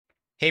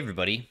Hey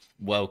everybody,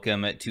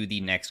 welcome to the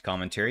next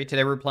commentary.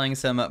 Today we're playing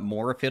some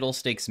more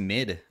Fiddlesticks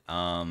Mid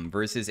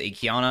versus a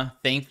Kiana.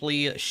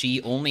 Thankfully,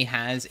 she only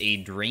has a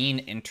Drain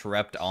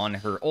Interrupt on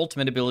her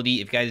ultimate ability.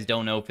 If you guys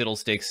don't know,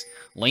 Fiddlesticks,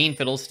 lane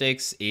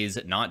Fiddlesticks is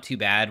not too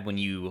bad when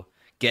you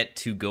get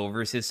to go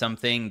versus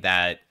something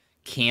that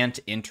can't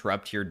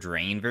interrupt your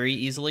Drain very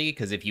easily,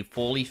 because if you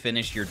fully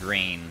finish your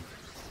Drain...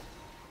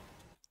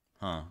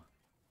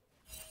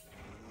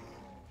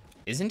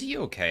 Isn't he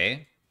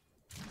okay?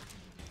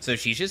 So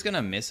she's just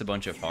gonna miss a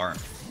bunch of farm.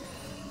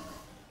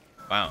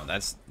 Wow,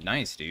 that's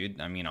nice,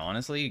 dude. I mean,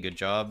 honestly, good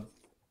job,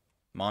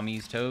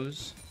 mommy's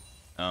toes.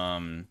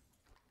 Not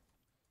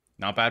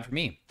bad for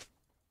me.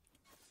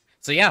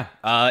 So yeah,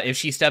 if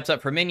she steps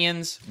up for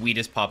minions, we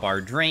just pop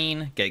our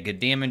Drain, get good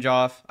damage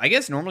off. I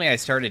guess normally I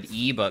start at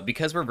E, but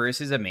because we're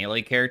versus a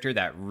melee character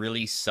that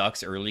really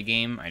sucks early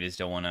game, I just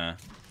don't want to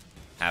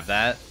have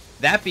that.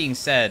 That being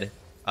said,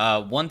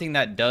 one thing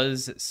that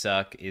does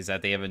suck is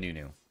that they have a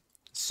Nunu.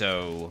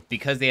 So,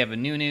 because they have a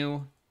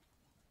Nunu,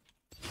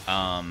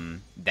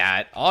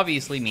 that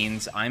obviously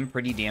means I'm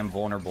pretty damn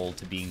vulnerable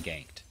to being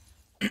ganked.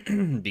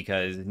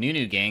 Because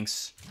Nunu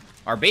ganks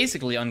are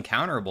basically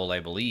uncounterable,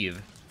 I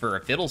believe, for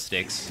a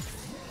Fiddlesticks.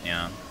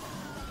 Yeah.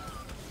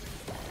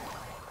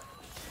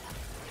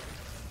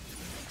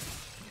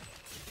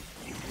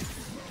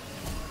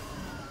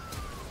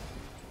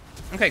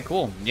 Okay,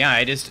 cool. Yeah,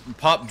 I just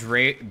pop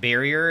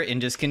barrier and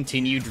just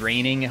continue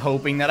draining,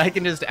 hoping that I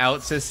can just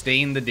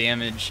out-sustain the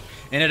damage.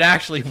 And it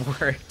actually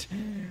worked.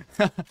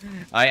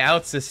 I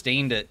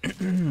out-sustained it.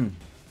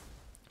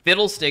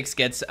 Fiddlesticks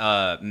gets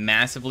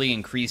massively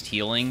increased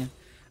healing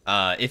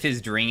if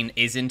his drain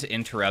isn't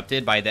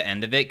interrupted by the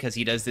end of it, because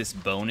he does this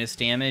bonus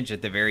damage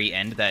at the very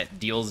end that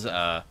deals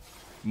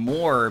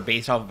more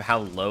based off of how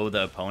low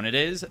the opponent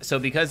is. So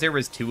because there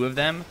was two of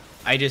them,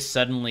 I just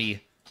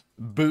suddenly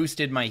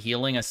boosted my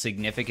healing a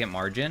significant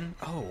margin.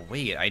 Oh,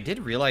 wait, I did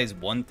realize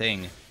one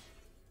thing.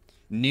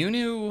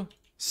 Nunu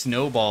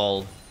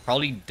Snowball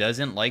probably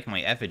doesn't like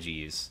my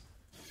effigies.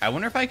 I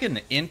wonder if I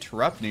can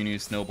interrupt Nunu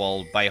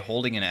Snowball by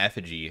holding an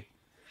effigy.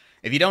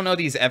 If you don't know,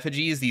 these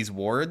effigies, these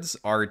wards,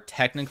 are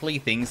technically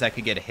things that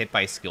could get hit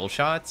by skill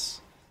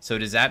shots. So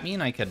does that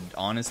mean I could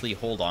honestly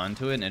hold on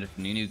to it, and if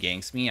Nunu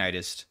ganks me, I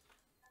just...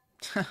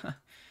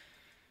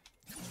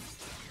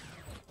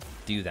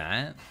 do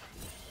that?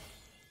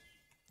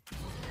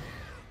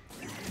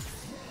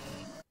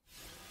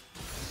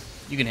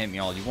 You can hit me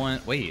all you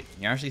want. Wait,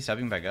 you're actually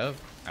stepping back up?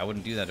 I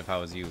wouldn't do that if I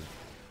was you.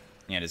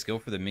 Yeah, just go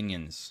for the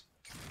minions.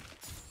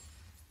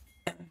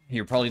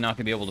 You're probably not going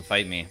to be able to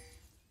fight me.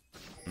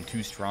 I'm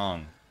too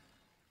strong.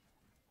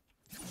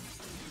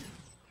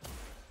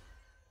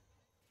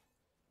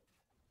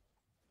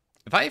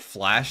 If I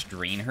flash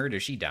drain her,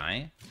 does she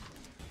die?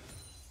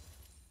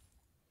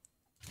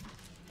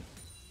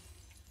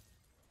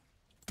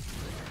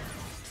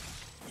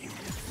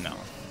 No.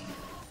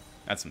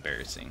 That's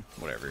embarrassing.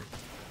 Whatever.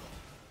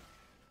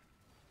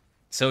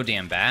 So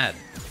damn bad.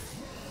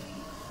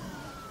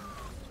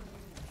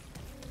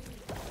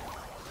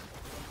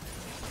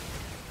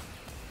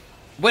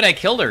 Wait, I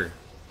killed her.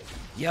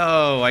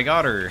 Yo, I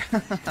got her.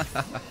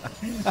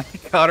 I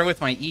got her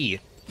with my E.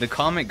 The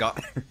comet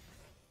got her.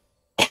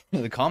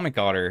 The comet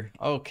got her.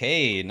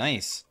 Okay,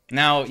 nice.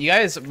 Now, you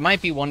guys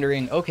might be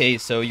wondering, okay,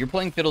 so you're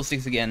playing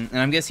Fiddlesticks again, and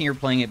I'm guessing you're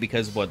playing it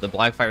because, what, the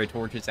Blackfire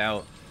Torch is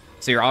out?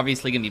 So you're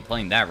obviously going to be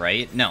playing that,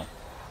 right? No.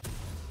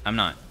 I'm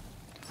not.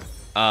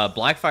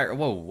 Blackfire...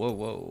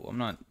 Whoa. I'm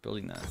not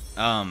building that.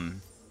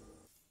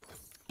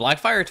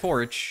 Blackfire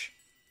Torch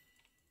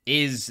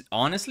is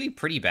honestly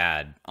pretty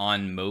bad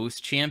on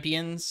most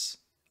champions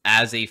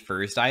as a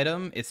first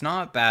item. It's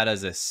not bad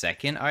as a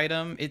second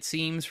item, it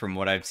seems, from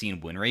what I've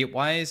seen win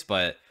rate-wise,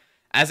 but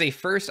as a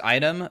first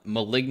item,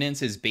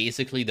 Malignance is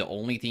basically the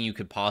only thing you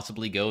could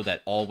possibly go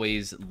that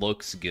always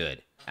looks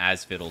good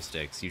as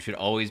Fiddlesticks. You should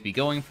always be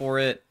going for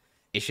it.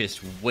 It's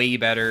just way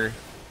better.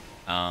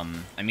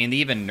 I mean, they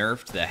even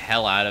nerfed the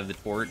hell out of the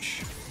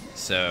torch,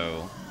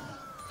 so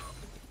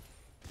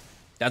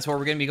that's what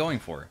we're going to be going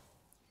for.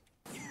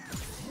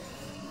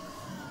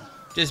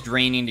 Just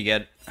draining to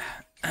get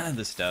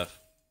the stuff.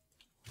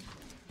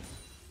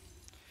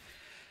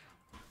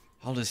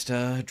 I'll just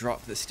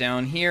drop this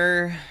down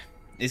here.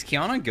 Is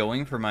Kiana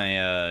going for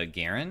my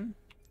Garen?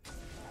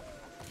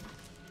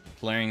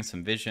 Clearing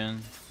some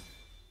vision.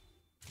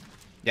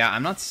 Yeah,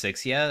 I'm not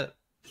 6 yet.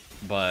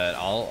 But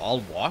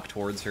I'll walk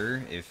towards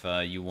her if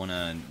you want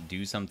to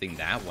do something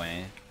that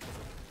way.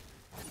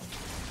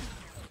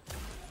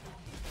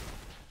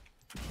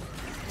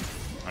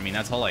 I mean,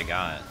 that's all I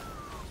got.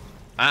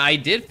 I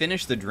did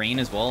finish the drain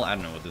as well. I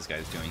don't know what this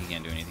guy's doing. He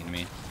can't do anything to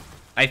me.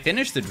 I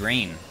finished the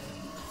drain.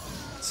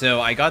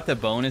 So I got the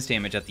bonus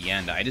damage at the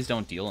end. I just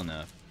don't deal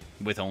enough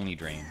with only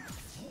drain.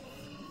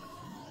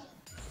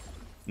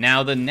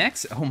 Now the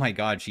next... Oh my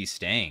god, she's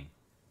staying.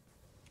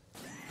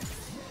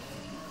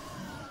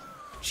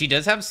 She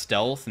does have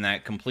stealth, and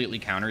that completely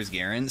counters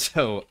Garen,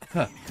 so...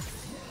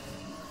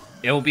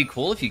 It will be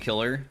cool if you kill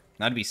her.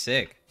 That'd be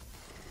sick.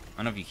 I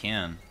don't know if you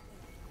can.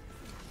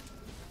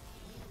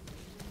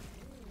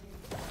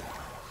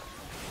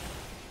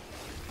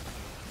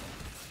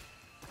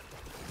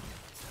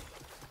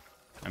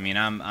 I mean,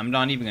 I'm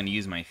not even gonna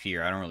use my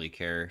fear. I don't really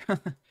care.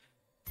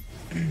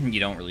 You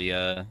don't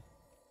really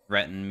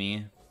threaten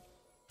me.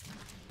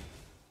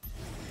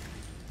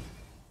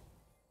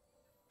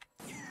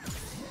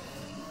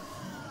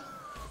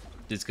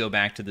 Just go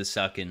back to the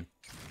sucking.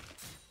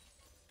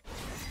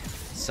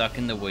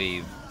 Sucking the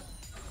wave.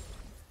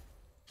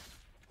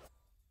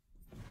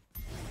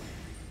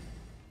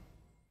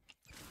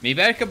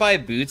 Maybe I could buy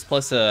boots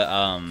plus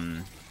a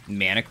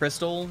mana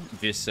crystal,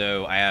 just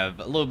so I have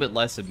a little bit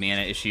less of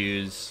mana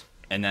issues.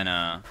 And then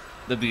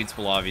the boots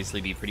will obviously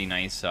be pretty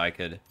nice, so I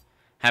could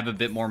have a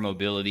bit more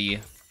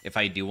mobility if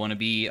I do want to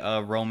be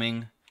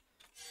roaming.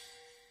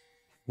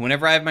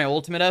 Whenever I have my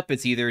ultimate up,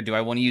 it's either do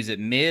I want to use it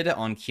mid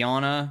on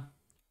Kiana.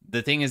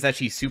 The thing is that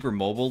she's super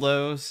mobile,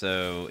 though,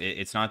 so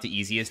it's not the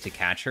easiest to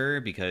catch her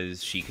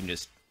because she can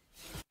just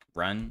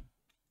run.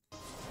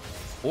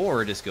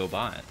 Or just go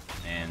bot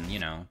and, you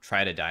know,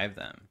 try to dive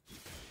them.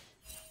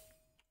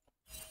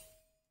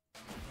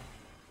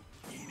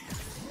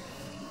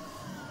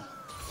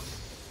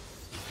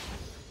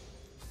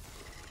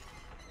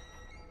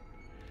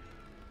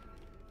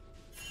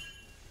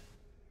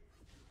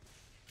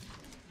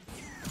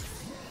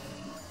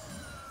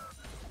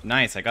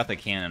 Nice, I got the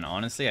cannon.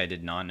 Honestly, I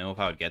did not know if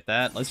I would get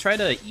that. Let's try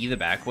to E the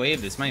back wave.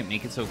 This might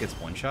make it so it gets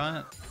one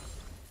shot.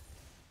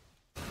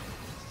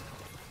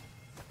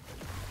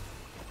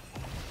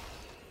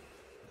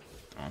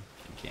 Oh,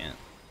 you can't.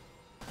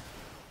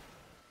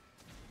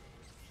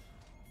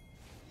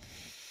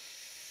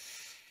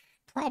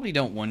 Probably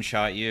don't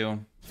one-shot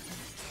you.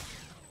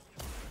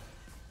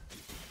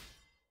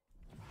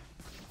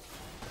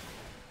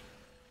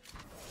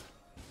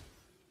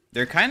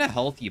 They're kind of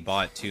healthy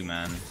bot too,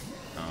 man.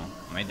 Oh,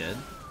 am I dead?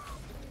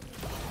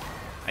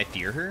 I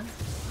fear her?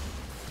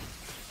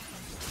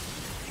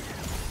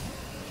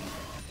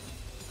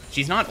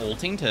 She's not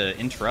ulting to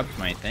interrupt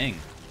my thing.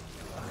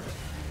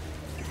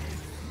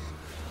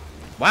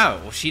 Wow,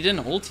 well, she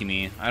didn't ulti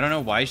me. I don't know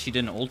why she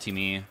didn't ulti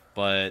me,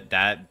 but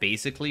that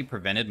basically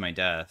prevented my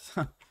death.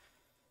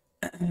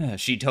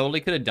 She totally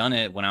could have done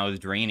it when I was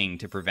draining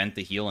to prevent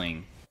the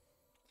healing.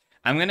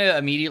 I'm going to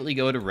immediately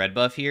go to red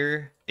buff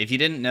here. If you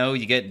didn't know,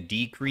 you get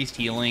decreased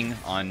healing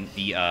on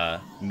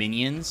the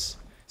minions.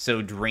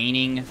 So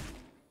draining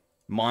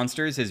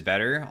monsters is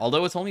better.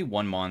 Although it's only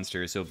one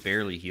monster, so it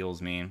barely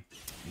heals me. And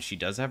she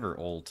does have her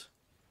ult.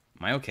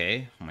 Am I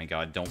okay? Oh my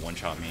god, don't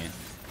one-shot me.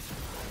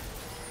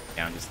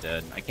 Yeah, I'm just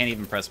dead. I can't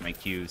even press my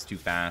Q. It's too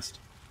fast.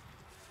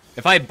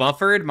 If I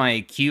buffered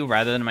my Q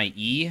rather than my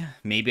E,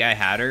 maybe I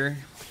had her.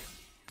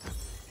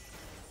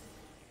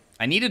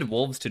 I needed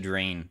wolves to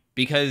drain.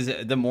 Because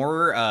the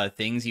more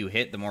things you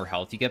hit, the more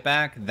health you get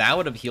back. That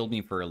would have healed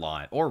me for a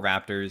lot. Or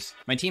raptors.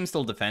 My team's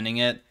still defending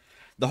it.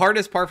 The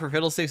hardest part for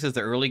Fiddlesticks is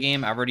the early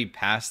game. I've already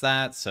passed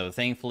that. So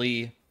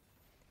thankfully,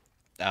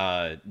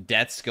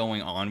 deaths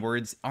going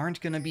onwards aren't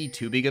going to be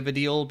too big of a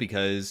deal.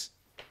 Because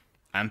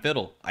I'm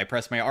Fiddle. I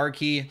press my R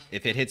key.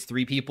 If it hits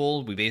 3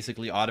 people, we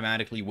basically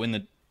automatically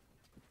win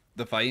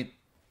the fight.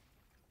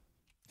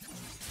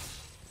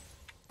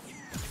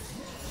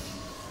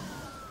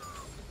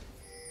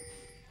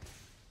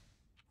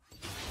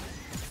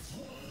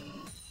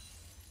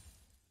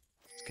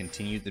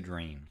 Continue the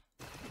drain.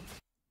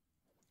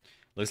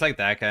 Looks like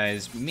that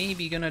guy's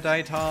maybe gonna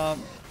die top.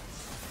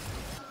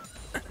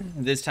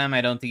 This time I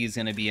don't think he's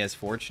gonna be as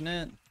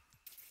fortunate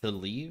to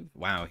leave.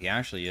 Wow, he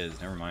actually is.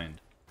 Never mind.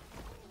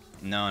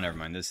 No, never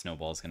mind. This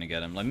snowball's gonna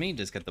get him. Let me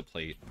just get the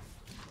plate.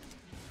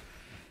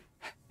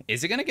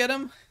 Is it gonna get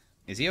him?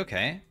 Is he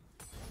okay?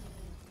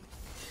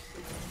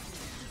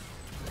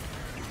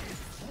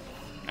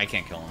 I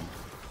can't kill him.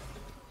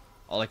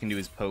 All I can do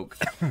is poke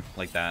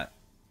like that.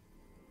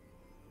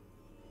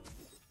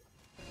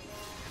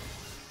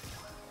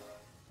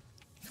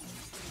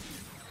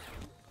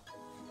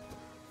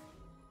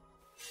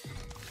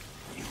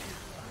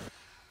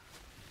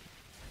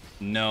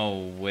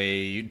 No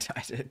way, you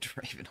died at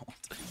Dravenhold.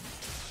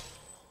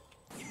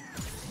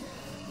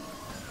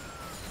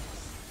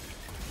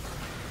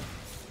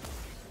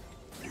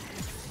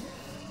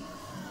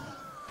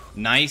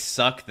 Nice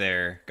suck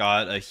there.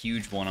 Got a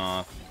huge one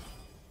off.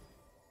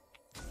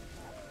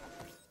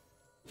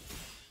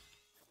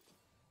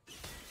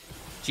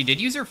 She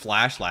did use her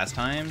flash last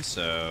time,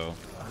 so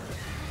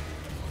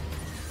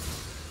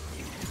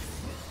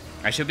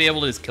I should be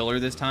able to just kill her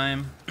this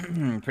time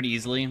pretty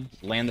easily.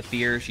 Land the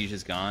fear, she's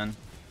just gone.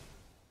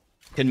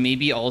 Can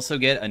maybe also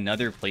get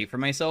another plate for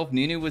myself.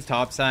 Nunu was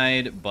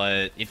topside,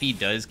 but if he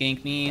does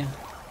gank me,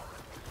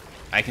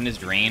 I can just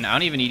drain. I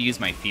don't even need to use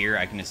my fear.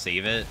 I can just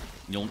save it.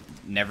 You'll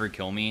never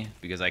kill me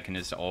because I can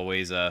just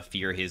always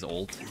fear his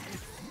ult.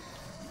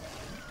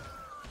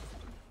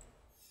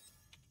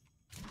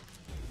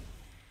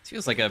 This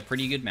feels like a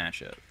pretty good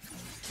matchup.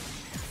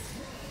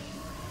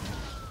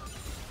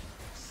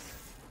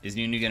 Is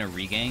Nunu gonna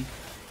regank?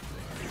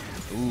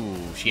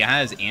 Ooh, she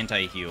has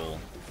anti-heal.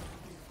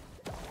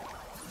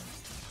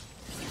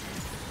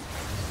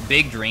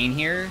 Big drain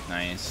here.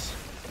 Nice.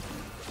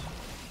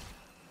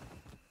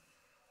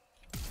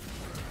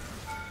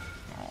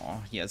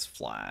 Aw, he has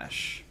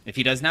flash. If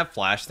he doesn't have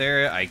flash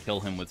there, I kill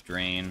him with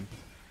Drain.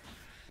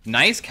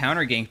 Nice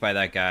counter gank by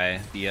that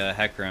guy. The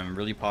Hecarim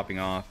really popping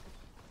off.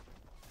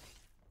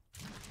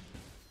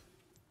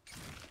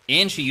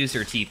 And she used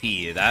her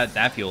TP.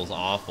 That feels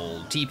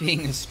awful.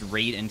 TPing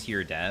straight into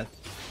your death.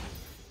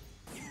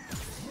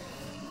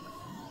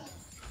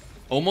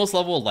 Almost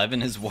level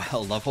 11 as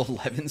well. Level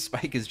 11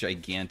 spike is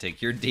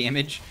gigantic. Your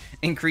damage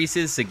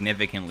increases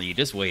significantly.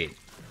 Just wait.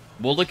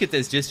 We'll look at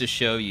this just to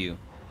show you.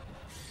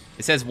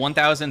 It says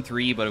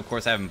 1003, but of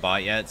course I haven't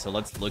bought yet, so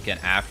let's look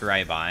at after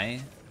I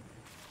buy.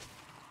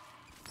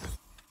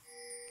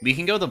 We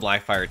can go the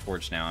Blackfire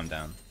Torch now, I'm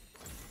down.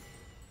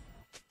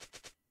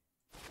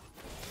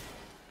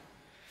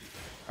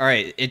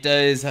 Alright, it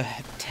does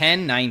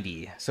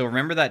 1090. So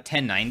remember that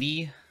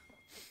 1090?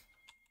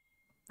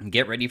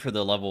 Get ready for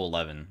the level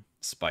 11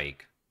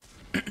 spike.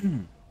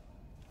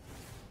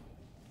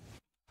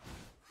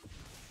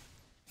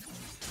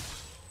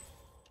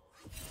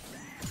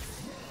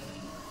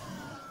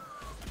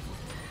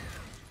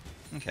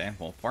 Okay,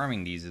 well,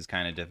 farming these is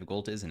kind of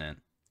difficult, isn't it?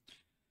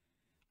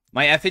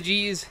 My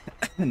effigies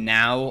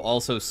now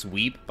also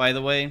sweep, by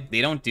the way. They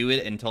don't do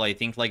it until I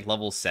think like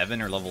level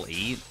 7 or level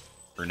 8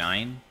 or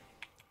 9.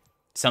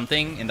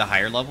 Something in the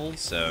higher levels,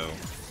 so...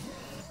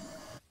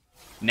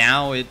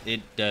 Now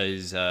it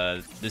does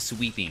the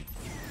sweeping.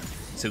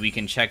 So we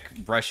can check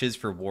brushes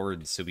for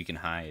wards so we can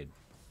hide.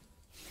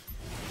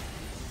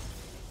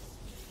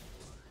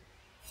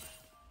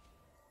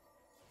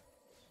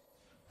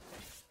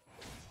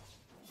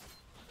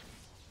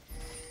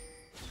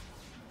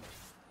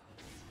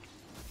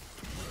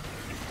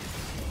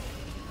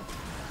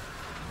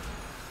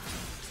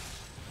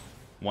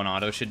 One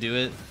auto should do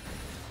it.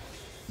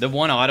 The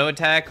one auto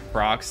attack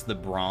procs the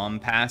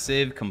Braum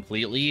passive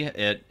completely.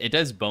 It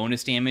does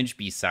bonus damage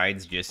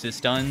besides just a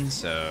stun,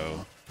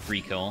 so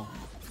free kill.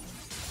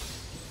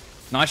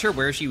 Not sure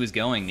where she was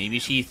going. Maybe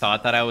she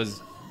thought that I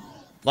was...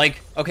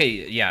 Like, okay,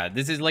 yeah,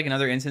 this is like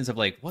another instance of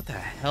like, what the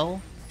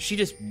hell? She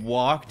just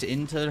walked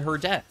into her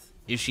death.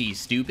 Is she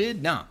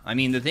stupid? No. I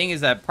mean, the thing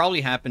is that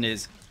probably happened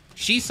is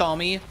she saw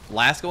me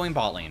last going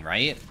bot lane,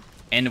 right?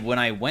 And when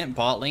I went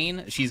bot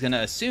lane, she's going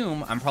to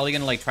assume I'm probably going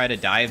to like try to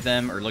dive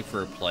them or look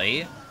for a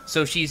play.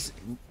 So she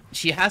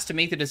has to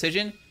make the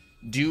decision,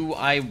 do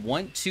I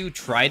want to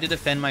try to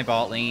defend my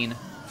bot lane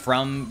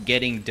from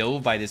getting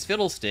dove by this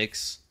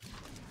Fiddlesticks,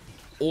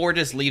 or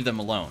just leave them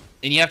alone?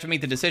 And you have to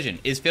make the decision.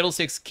 Is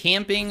Fiddlesticks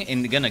camping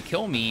and gonna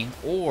kill me,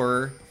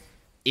 or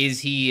is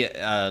he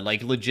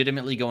like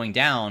legitimately going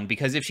down?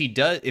 Because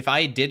if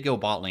I did go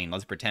bot lane,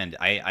 let's pretend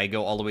I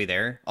go all the way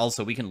there.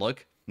 Also, we can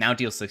look. Now it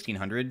deals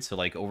 1600, so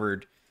like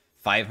over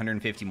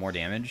 550 more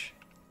damage.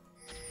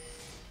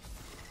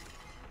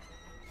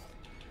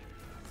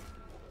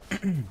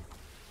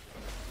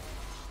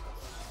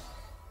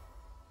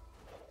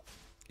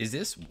 Is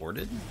this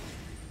warded?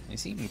 They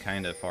seem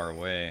kind of far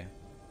away.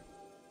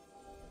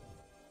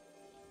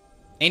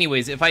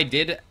 Anyways, if I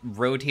did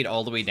rotate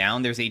all the way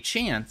down, there's a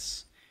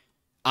chance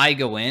I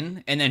go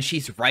in, and then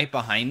she's right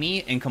behind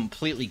me and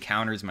completely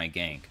counters my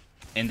gank.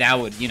 And that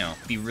would, you know,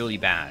 be really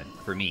bad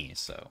for me,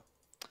 so...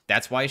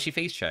 That's why she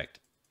face-checked.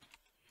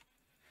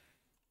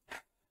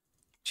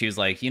 She was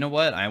like, you know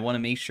what? I want to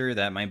make sure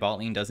that my bot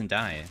lane doesn't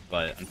die.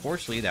 But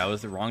unfortunately, that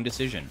was the wrong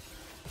decision.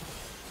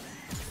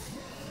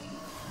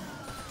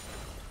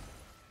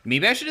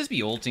 Maybe I should just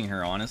be ulting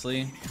her,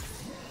 honestly.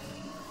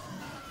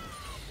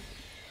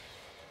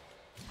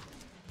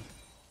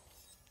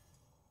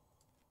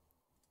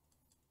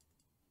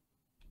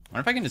 I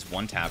wonder if I can just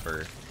one-tap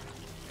her.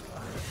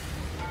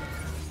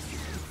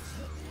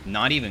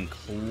 Not even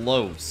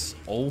close.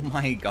 Oh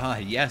my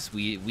god, yes,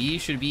 we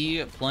should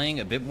be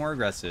playing a bit more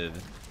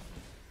aggressive.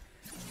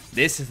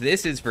 This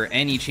is for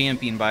any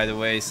champion, by the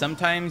way.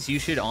 Sometimes you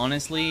should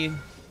honestly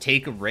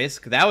take a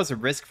risk. That was a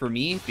risk for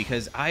me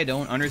because I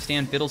don't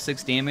understand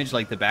Fiddlesticks damage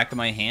like the back of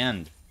my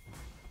hand.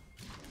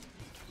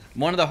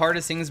 One of the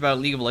hardest things about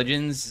League of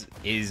Legends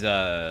is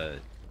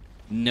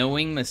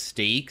knowing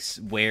mistakes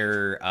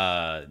where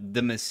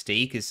the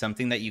mistake is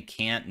something that you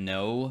can't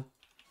know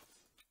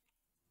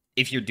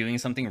if you're doing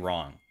something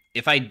wrong.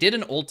 If I did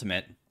an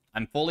ultimate,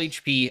 I'm full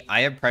HP,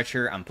 I have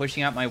pressure, I'm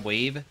pushing out my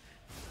wave,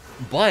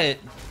 but,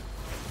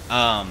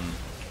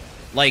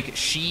 like,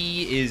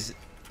 she is...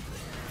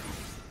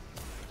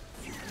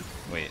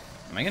 Wait,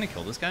 am I gonna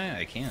kill this guy?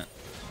 I can't.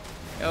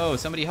 Oh,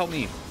 somebody help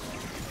me.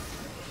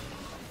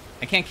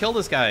 I can't kill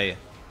this guy.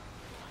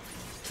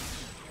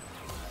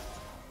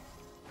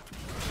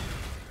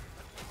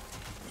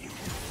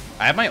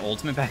 I have my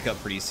ultimate back up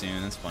pretty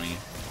soon, that's funny.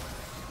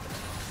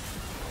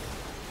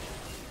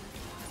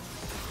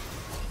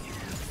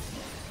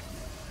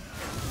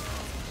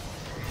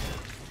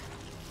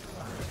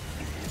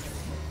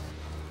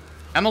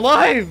 I'm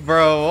alive,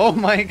 bro! Oh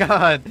my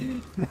god!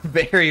 The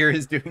barrier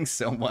is doing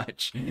so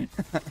much.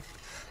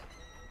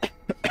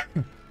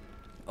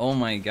 Oh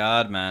my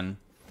god, man.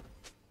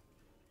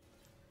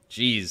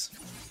 Jeez.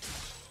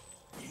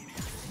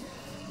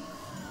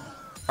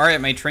 Alright,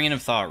 my train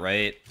of thought,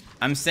 right?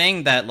 I'm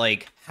saying that,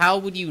 like, how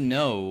would you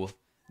know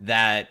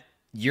that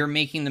you're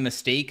making the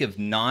mistake of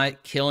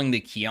not killing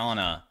the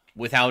Kiana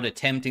without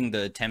attempting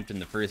the attempt in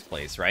the first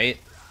place, right?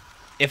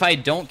 If I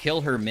don't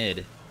kill her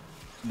mid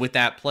with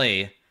that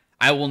play,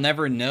 I will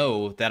never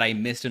know that I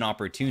missed an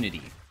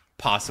opportunity,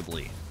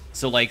 possibly.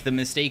 So, like, the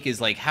mistake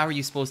is, like, how are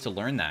you supposed to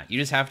learn that? You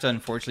just have to,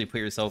 unfortunately, put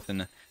yourself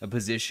in a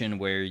position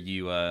where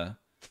you,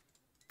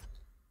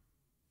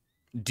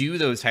 do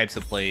those types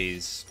of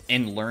plays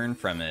and learn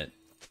from it,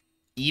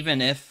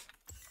 even if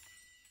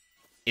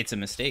it's a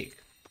mistake.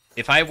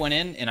 If I went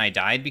in and I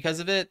died because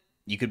of it,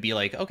 you could be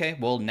like, okay,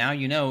 well, now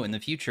you know in the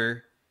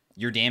future,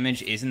 your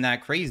damage isn't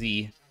that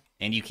crazy,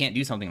 and you can't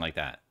do something like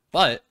that.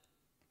 But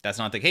that's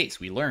not the case.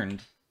 We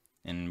learned,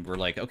 and we're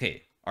like,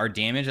 okay, our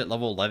damage at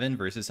level 11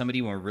 versus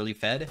somebody when we're really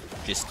fed,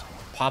 just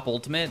pop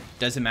ultimate.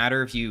 Doesn't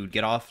matter if you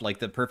get off, like,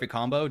 the perfect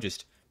combo,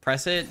 just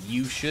press it.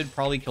 You should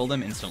probably kill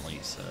them instantly,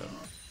 so...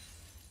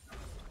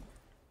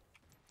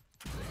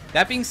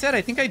 That being said,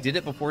 I think I did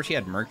it before she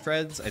had Merc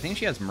Threads. I think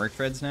she has Merc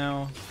Threads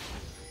now.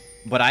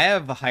 But I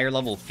have a higher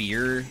level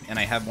Fear, and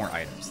I have more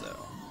items,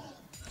 though.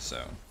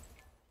 So.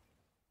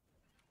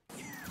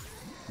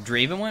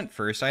 Draven went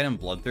first item,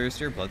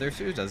 Bloodthirster.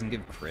 Bloodthirster doesn't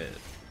give crit.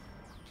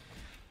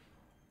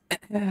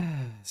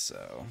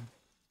 So.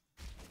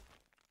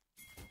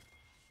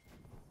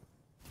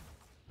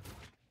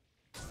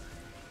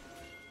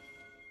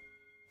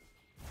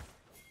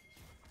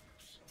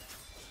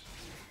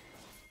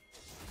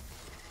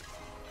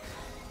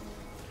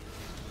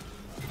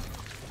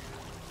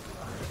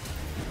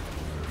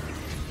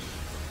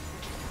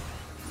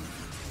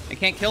 I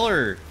can't kill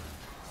her.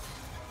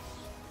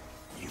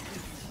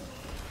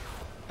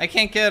 I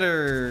can't get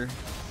her.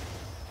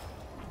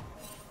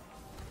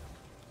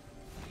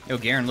 Yo,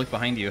 Garen, look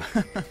behind you.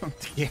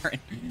 Garen.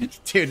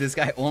 Dude, this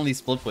guy only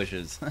split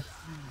pushes.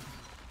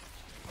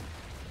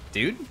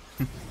 Dude?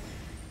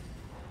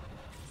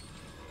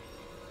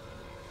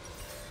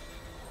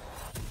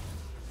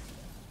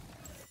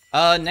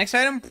 Next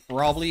item,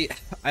 probably...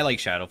 I like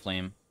Shadow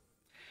Flame.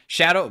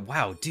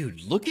 Wow,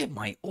 dude, look at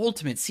my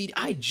ultimate seed.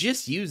 I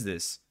just used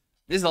this.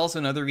 This is also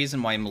another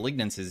reason why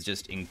Malignance is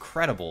just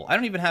incredible. I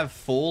don't even have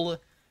full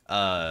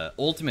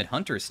ultimate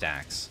hunter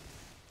stacks.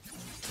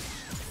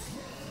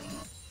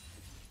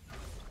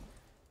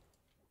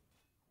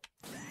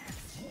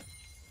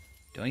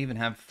 Don't even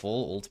have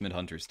full ultimate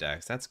hunter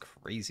stacks. That's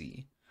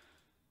crazy.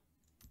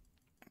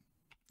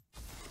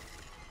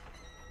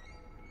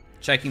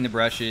 Checking the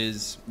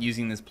brushes,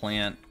 using this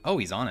plant. Oh,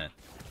 he's on it.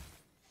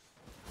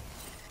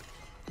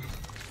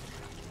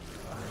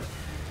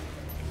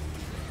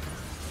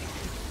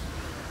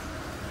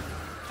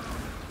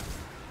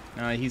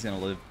 He's gonna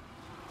live.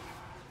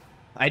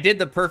 I did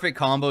the perfect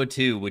combo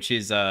too, which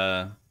is,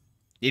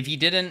 if you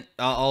didn't,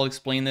 I'll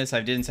explain this.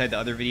 I did inside the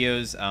other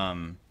videos.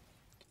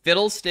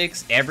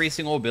 Fiddlesticks, every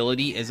single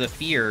ability is a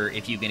fear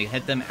if you can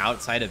hit them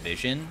outside of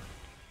vision.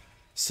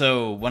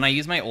 So when I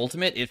use my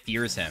ultimate, it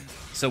fears him.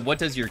 So what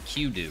does your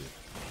Q do?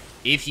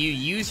 If you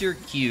use your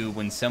Q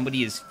when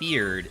somebody is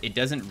feared, it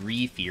doesn't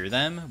re-fear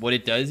them. What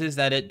it does is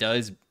that it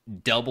does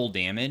double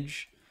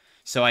damage.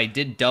 So I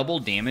did double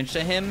damage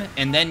to him,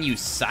 and then you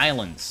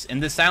silence.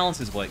 And the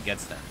silence is what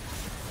gets them.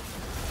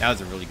 That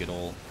was a really good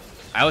ult.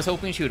 I was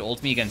hoping she would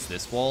ult me against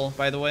this wall,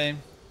 by the way.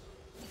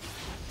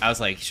 I was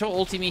like, she'll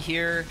ulti me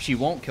here, she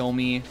won't kill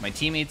me, my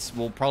teammates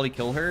will probably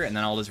kill her, and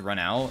then I'll just run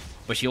out.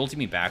 But she ulted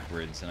me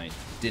backwards, and I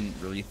didn't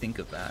really think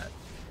of that.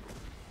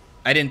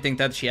 I didn't think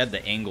that she had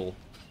the angle,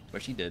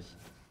 but she did.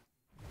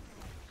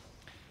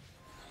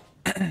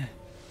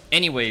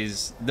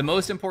 Anyways, the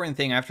most important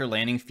thing after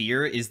landing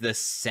Fear is the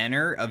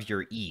center of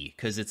your E,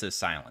 because it's a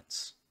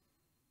silence.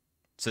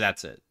 So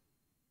that's it.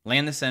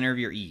 Land the center of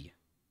your E.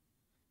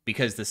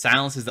 Because the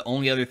silence is the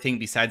only other thing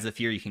besides the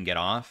Fear you can get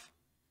off.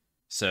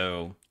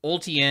 So,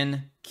 ulti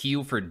in,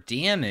 Q for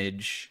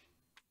damage,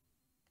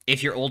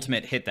 if your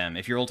ultimate hit them.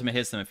 If your ultimate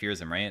hits them, it fears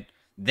them, right?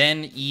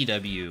 Then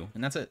EW,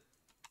 and that's it.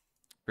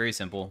 Very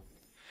simple.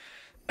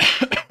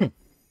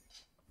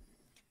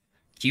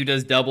 Q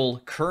does double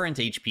current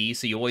HP,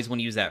 so you always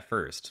want to use that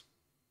first.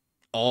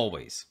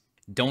 Always.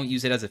 Don't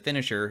use it as a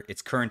finisher,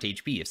 it's current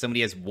HP. If somebody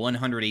has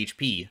 100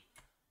 HP,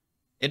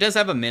 it does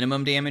have a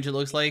minimum damage, it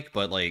looks like,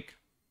 but, like,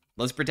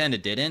 let's pretend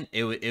it didn't,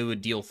 it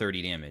would deal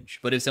 30 damage.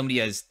 But if somebody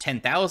has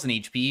 10,000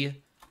 HP,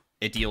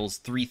 it deals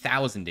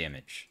 3,000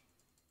 damage.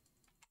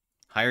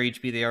 Higher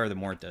HP they are, the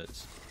more it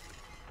does.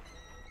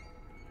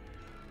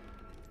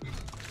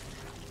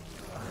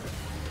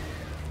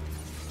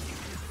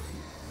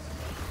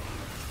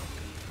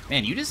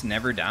 Man, you just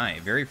never die.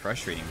 Very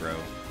frustrating, bro.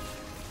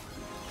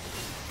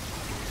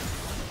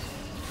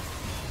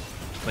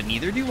 But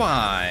neither do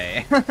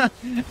I.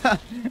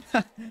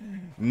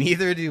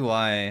 Neither do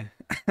I.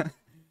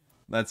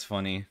 That's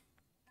funny.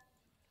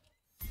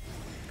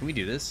 Can we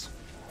do this?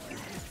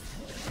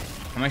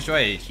 How much do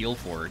I heal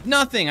for?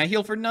 Nothing! I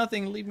heal for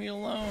nothing! Leave me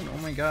alone! Oh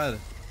my god.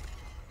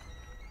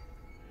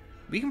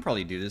 We can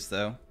probably do this,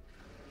 though.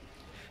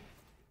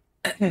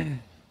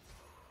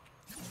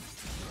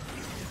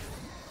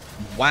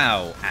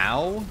 Wow.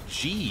 Ow.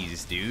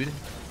 Jeez, dude.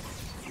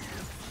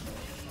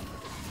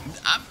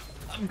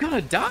 I'm I'm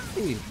gonna die,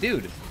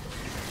 dude.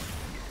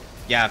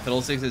 Yeah,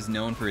 Fiddlesticks is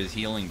known for his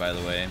healing, by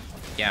the way.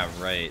 Yeah,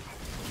 right.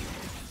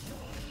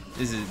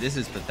 This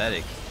is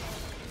pathetic.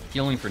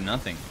 Healing for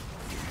nothing.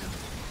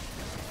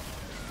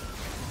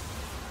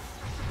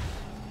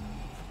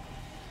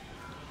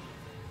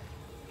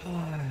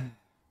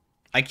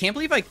 I can't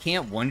believe I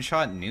can't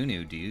one-shot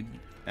Nunu, dude.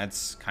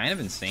 That's kind of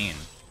insane.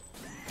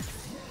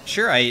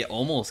 Sure, I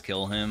almost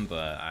kill him,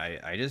 but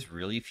I just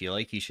really feel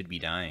like he should be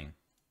dying.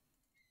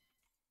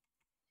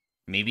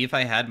 Maybe if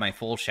I had my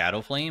full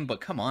Shadow Flame,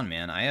 but come on,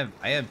 man. I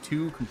have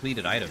 2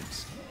 completed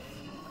items.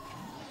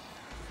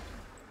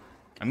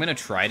 I'm gonna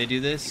try to do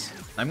this.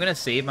 I'm gonna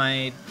save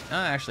my...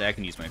 actually, I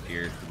can use my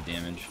Fear for the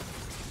damage.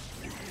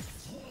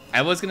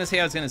 I was gonna say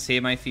I was gonna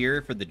save my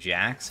Fear for the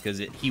Jax, because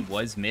he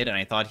was mid, and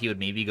I thought he would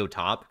maybe go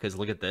top, because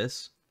look at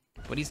this.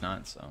 But he's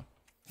not, so...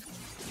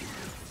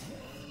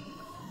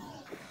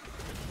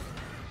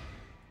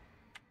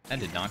 That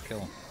did not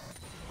kill.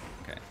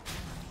 Okay.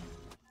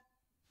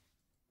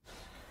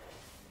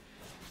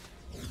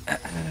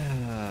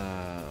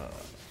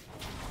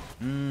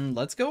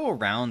 Let's go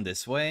around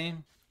this way.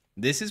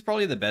 This is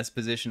probably the best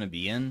position to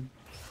be in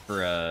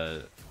for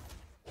an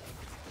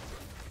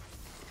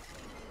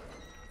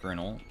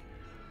ult.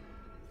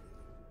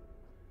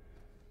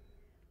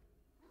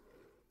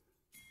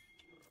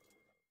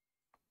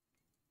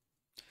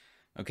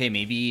 Okay,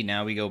 maybe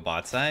now we go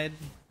bot side.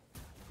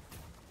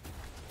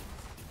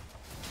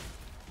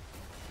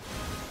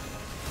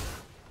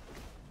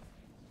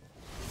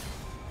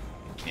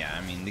 Yeah,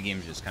 I mean, the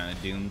game's just kind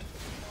of doomed.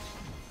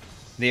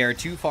 They are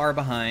too far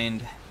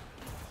behind.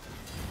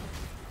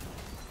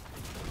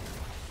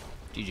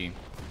 GG.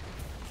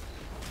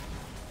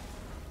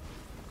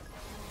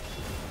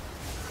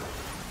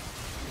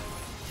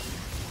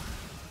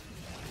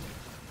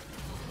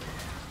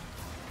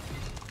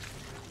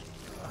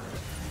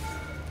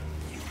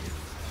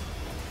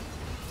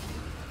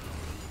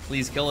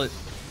 Please kill it.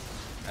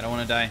 I don't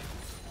want to die.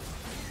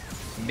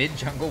 Mid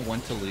jungle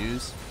want to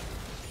lose.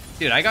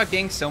 Dude, I got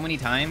ganked so many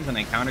times, and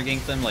I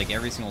counter-ganked them, like,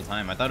 every single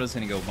time. I thought it was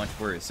going to go much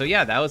worse. So,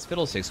 yeah, that was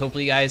Fiddlesticks.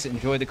 Hopefully you guys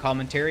enjoyed the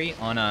commentary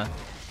on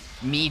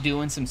me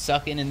doing some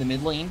sucking in the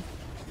mid lane.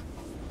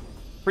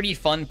 Pretty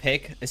fun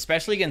pick,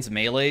 especially against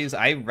melees.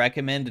 I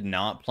recommend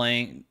not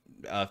playing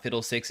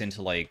Fiddlesticks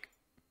into, like,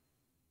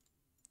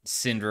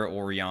 Syndra,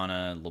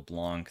 Orianna,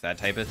 LeBlanc, that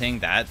type of thing.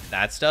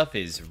 That stuff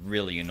is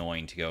really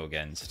annoying to go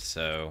against,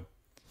 so...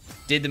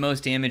 Did the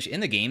most damage in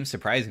the game,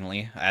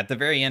 surprisingly. At the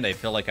very end, I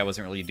feel like I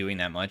wasn't really doing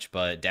that much,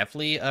 but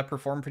definitely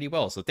performed pretty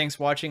well. So thanks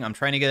for watching. I'm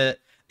trying to get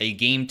a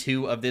game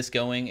 2 of this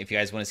going if you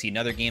guys want to see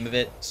another game of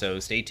it, so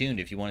stay tuned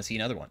if you want to see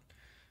another one.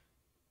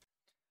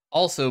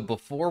 Also,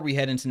 before we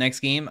head into next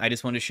game, I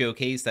just want to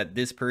showcase that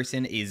this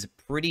person is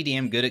pretty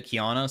damn good at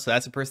Qiyana, so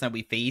that's a person that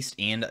we faced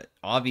and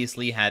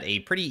obviously had a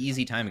pretty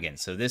easy time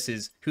against. So this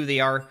is who they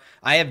are.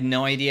 I have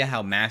no idea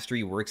how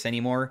Mastery works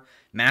anymore.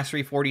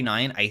 Mastery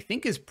 49, I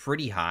think, is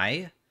pretty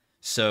high.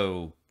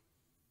 So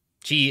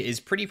she is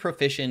pretty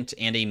proficient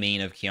and a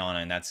main of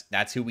Qiyana, and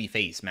that's who we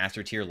face,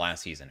 Master Tier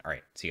last season. All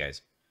right, see you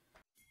guys.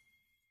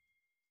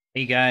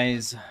 Hey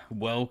guys,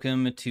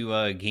 welcome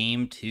to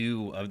game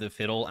 2 of the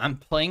Fiddle. I'm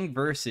playing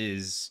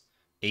versus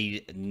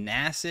a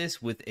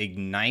Nasus with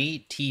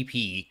Ignite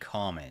TP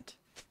Comet.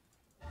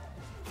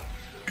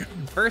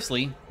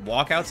 Firstly,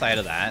 walk outside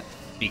of that,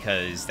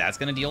 because that's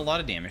going to deal a lot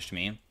of damage to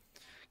me.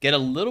 Get a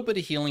little bit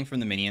of healing from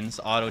the minions.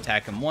 Auto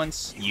attack him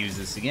once. Use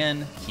this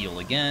again. Heal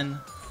again.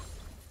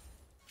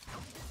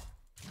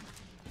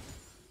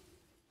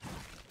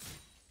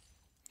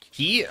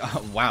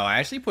 Wow, I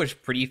actually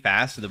pushed pretty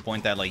fast to the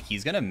point that, like,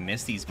 he's gonna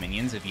miss these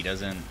minions if he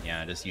doesn't,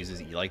 yeah, just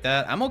uses E like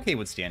that. I'm okay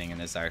with standing in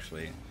this,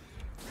 actually.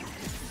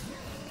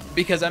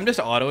 Because I'm just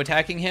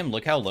auto-attacking him.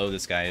 Look how low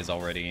this guy is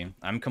already.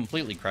 I'm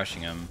completely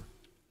crushing him.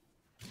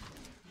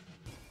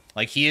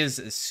 Like, he is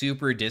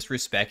super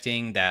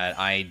disrespecting that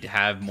I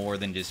have more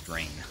than just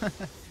drain.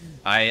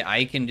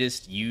 I can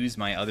just use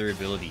my other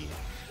ability.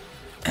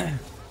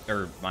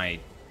 Or my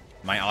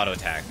auto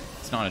attack.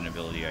 It's not an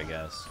ability, I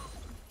guess.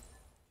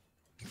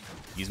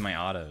 Use my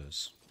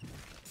autos.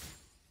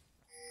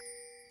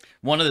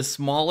 One of the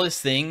smallest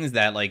things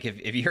that, like,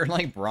 if you're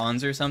like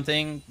bronze or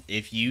something,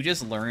 if you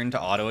just learn to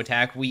auto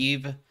attack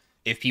weave,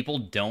 if people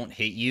don't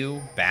hit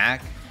you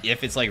back,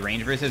 if it's like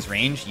range versus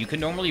range, you can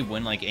normally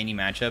win like any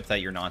matchup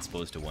that you're not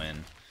supposed to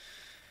win.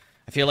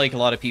 I feel like a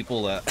lot of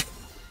people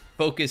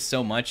focus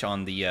so much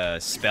on the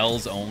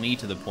spells only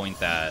to the point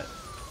that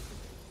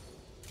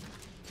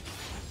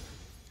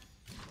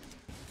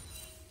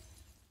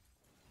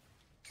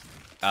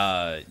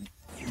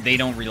they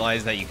don't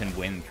realize that you can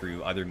win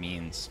through other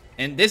means.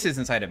 And this is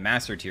inside of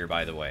Master Tier,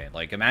 by the way.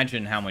 Like,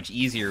 imagine how much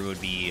easier it would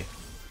be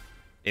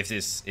if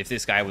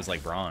this guy was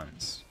like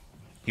bronze.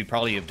 He'd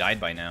probably have died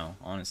by now,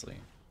 honestly.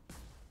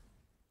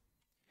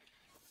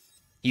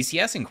 He's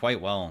CSing quite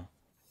well.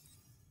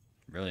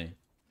 Really.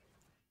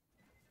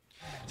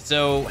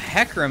 So,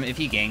 Hecarim, if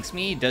he ganks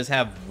me, does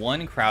have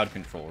one crowd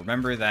control.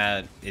 Remember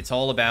that it's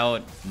all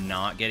about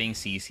not getting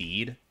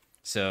CC'd.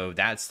 So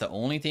that's the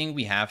only thing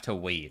we have to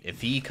wait.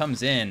 If he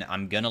comes in,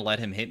 I'm gonna let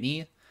him hit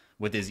me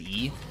with his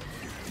E.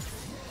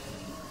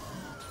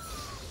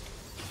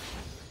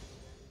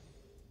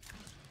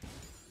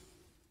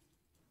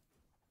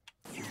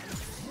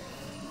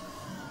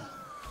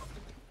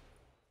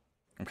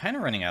 I'm kind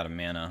of running out of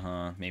mana,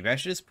 huh? Maybe I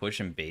should just push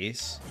him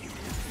base.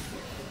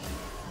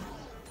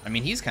 I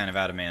mean, he's kind of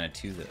out of mana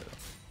too, though.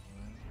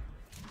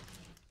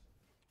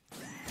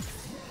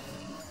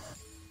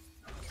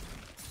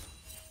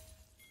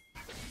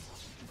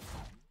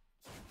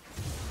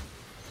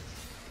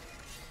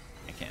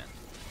 I can't.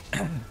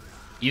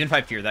 Even if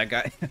I fear that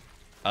guy.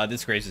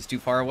 This Graves is too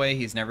far away.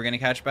 He's never going to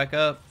catch back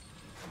up.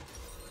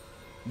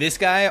 This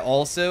guy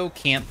also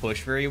can't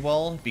push very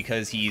well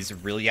because he's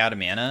really out of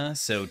mana.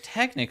 So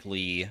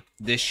technically,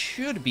 this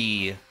should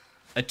be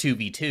a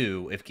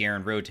 2v2 if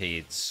Garen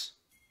rotates.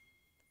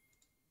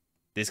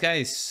 This guy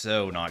is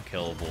so not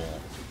killable.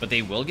 But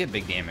they will get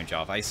big damage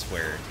off, I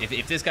swear.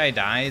 If this guy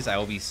dies, I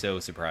will be so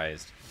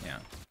surprised. Yeah.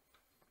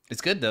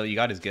 It's good, though. You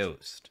got his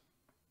ghost.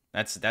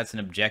 That's an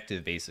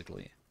objective,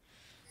 basically.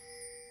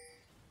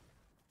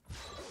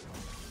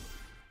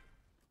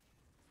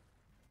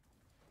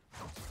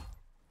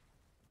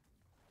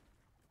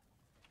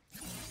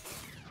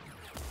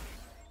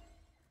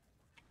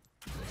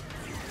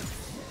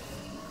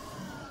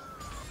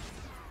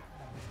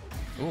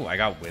 Ooh, I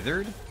got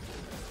withered?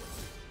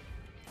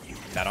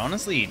 That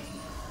honestly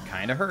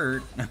kind of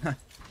hurt.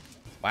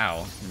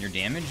 Wow, and your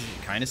damage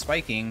kind of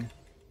spiking.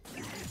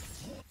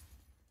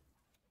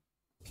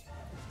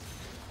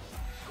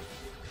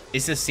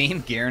 It's the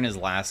same Garen as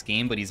last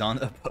game, but he's on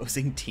the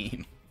opposing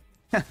team.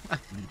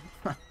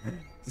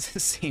 It's the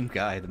same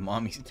guy, the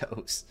mommy's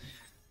toast.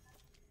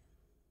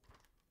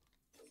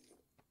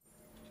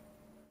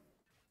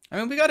 I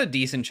mean, we got a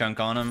decent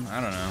chunk on him.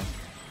 I don't know.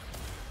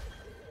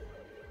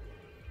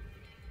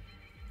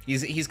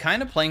 He's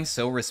kind of playing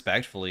so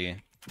respectfully.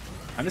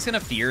 I'm just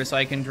gonna fear so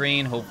I can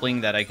drain,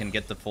 hoping that I can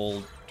get the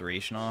full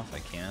duration off. I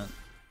can't.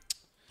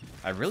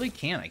 I really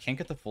can't. I can't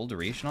get the full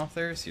duration off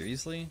there?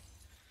 Seriously?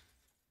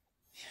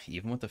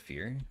 Even with the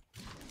fear?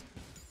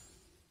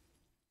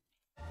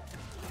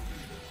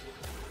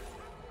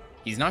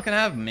 He's not gonna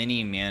have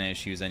many mana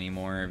issues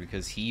anymore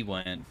because he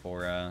went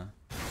for, oh.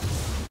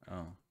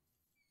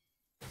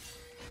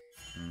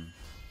 Hmm.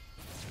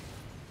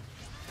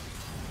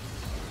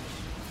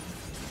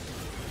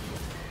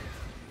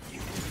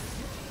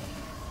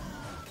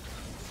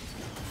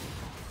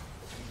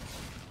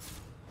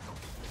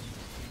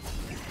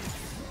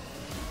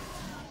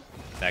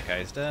 That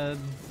guy's dead.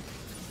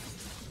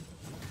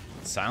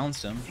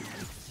 Silenced him.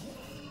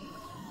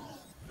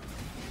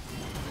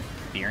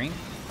 Fearing.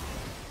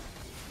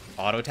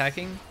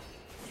 Auto-attacking.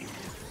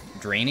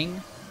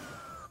 Draining.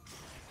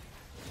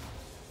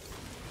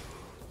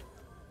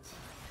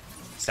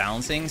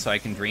 Silencing so I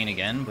can drain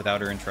again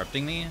without her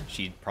interrupting me.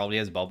 She probably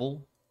has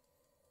bubble.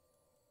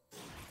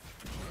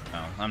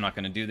 Oh, I'm not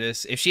going to do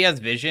this. If she has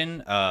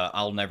vision,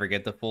 I'll never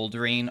get the full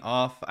drain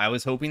off. I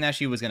was hoping that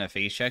she was going to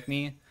face check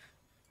me.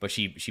 But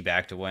she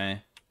backed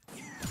away.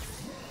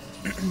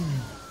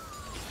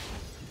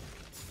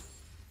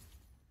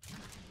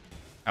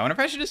 I wonder if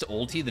I should just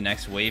ulti the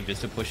next wave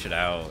just to push it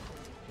out.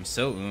 I'm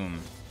so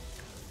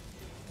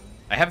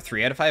I have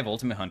 3 out of 5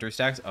 ultimate hunter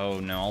stacks. Oh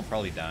no, I'll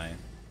probably die.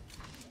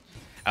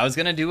 I was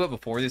gonna do it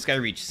before this guy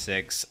reached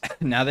 6.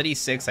 Now that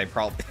he's 6, I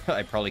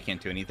probably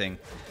can't do anything.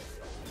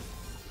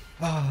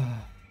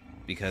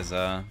 Because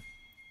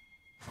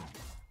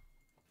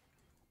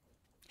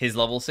his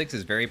level 6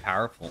 is very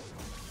powerful.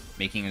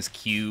 Making his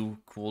Q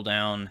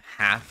cooldown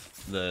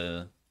half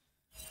the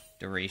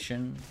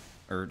duration,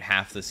 or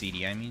half the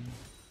CD, I mean.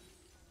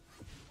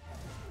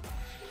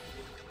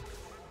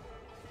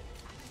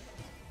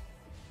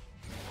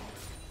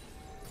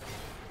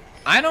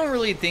 I don't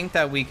really think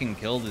that we can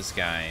kill this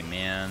guy,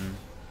 man.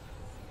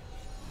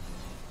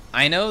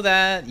 I know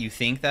that you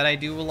think that I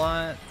do a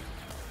lot.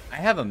 I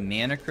have a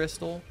mana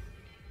crystal.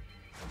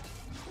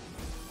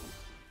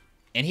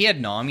 And he had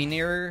Nami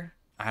nearer.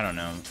 I don't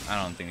know.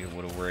 I don't think it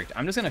would have worked.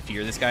 I'm just going to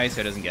fear this guy so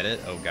he doesn't get it.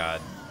 Oh, God.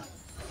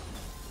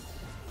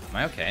 Am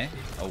I okay?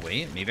 Oh,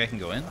 wait. Maybe I can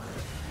go in?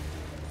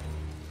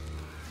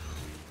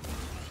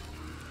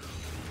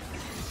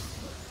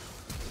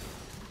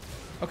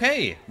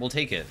 Okay. We'll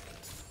take it.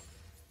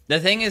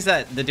 The thing is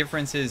that the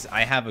difference is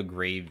I have a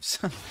Graves.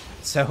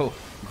 So,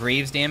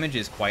 Graves damage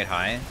is quite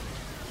high.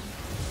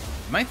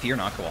 Did my fear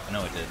not go off?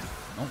 No, it did.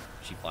 Oh,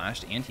 she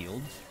flashed and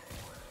healed.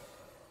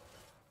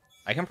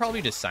 I can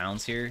probably just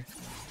silence here.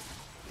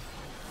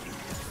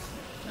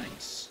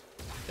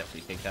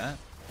 Definitely take that.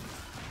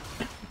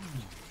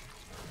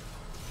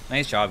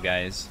 Nice job,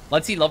 guys.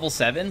 Let's see level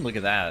 7. Look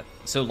at that.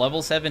 So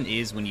level 7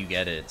 is when you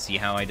get it. See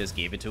how I just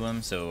gave it to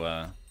him?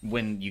 So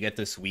when you get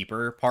the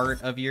sweeper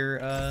part of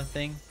your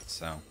thing.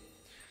 So.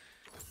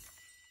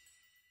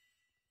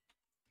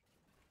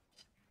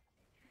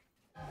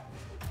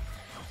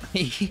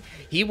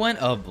 He went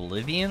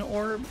Oblivion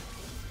Orb?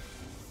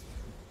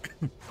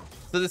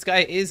 So this guy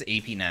is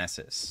AP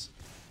Nasus.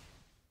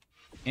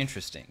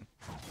 Interesting.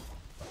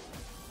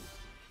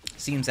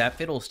 Seems that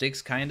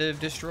Fiddlesticks kind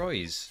of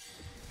destroys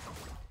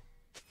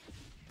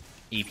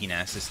AP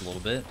Naxxus a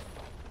little bit.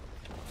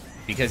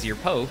 Because your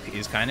poke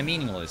is kind of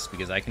meaningless,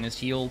 because I can just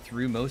heal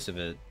through most of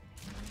it.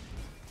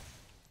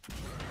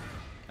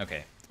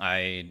 Okay,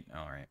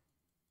 alright.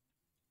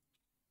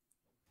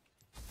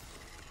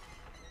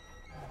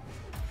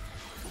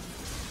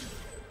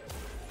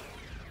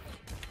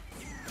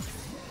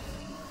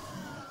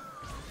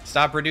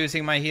 Stop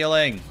reducing my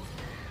healing!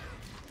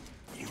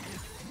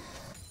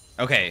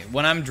 Okay,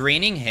 when I'm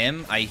draining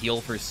him, I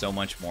heal for so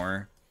much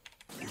more.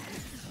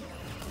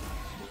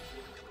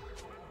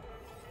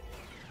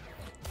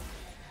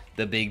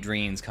 The big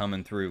drain's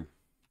coming through.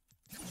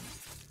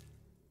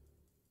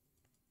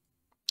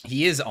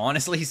 He is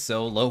honestly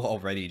so low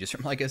already, just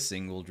from like a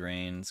single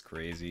drain. It's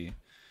crazy.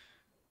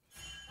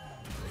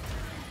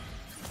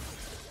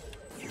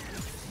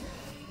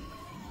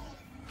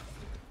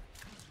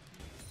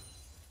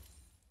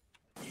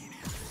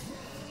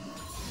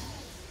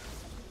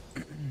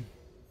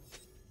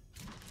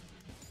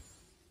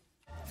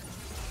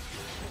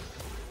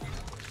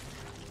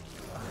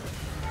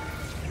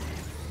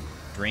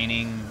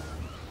 Draining.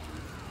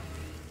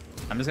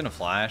 I'm just gonna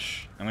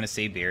flash. I'm gonna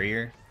save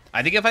barrier.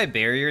 I think if I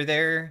barrier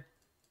there,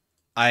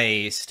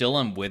 I still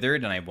am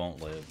withered and I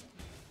won't live.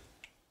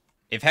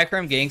 If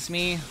Hecarim ganks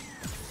me,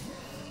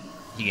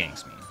 he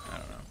ganks me. I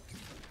don't know.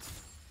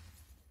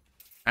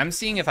 I'm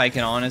seeing if I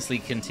can honestly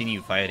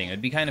continue fighting.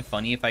 It'd be kind of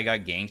funny if I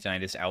got ganked and I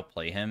just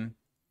outplay him.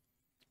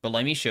 But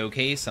let me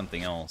showcase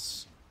something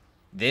else.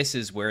 This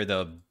is where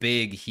the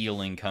big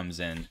healing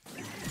comes in.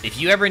 If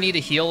you ever need a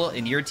heal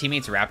and your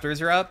teammates'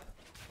 Raptors are up,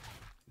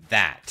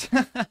 that.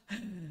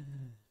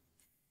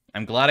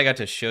 I'm glad I got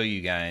to show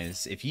you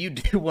guys. If you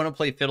do want to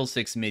play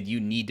Fiddlesticks mid, you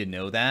need to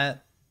know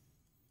that.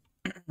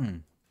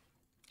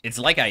 It's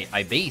like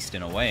I based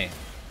in a way.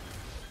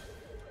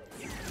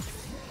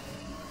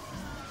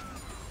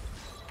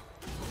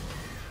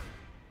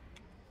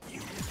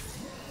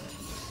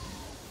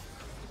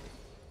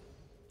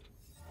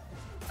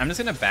 I'm just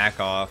gonna back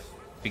off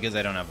because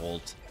I don't have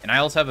ult. And I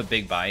also have a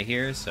big buy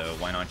here, so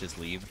why not just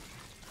leave?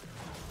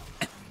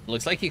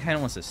 Looks like he kind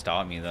of wants to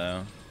stop me,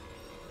 though.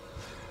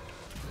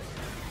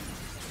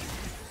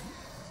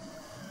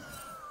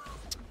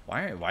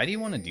 Why do you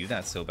want to do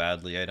that so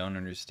badly? I don't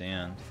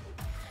understand.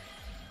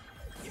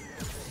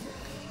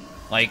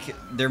 Like,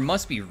 there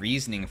must be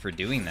reasoning for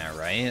doing that,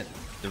 right?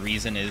 The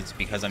reason is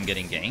because I'm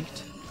getting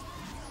ganked?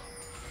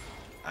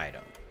 I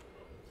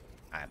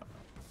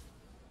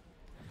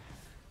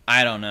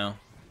don't know.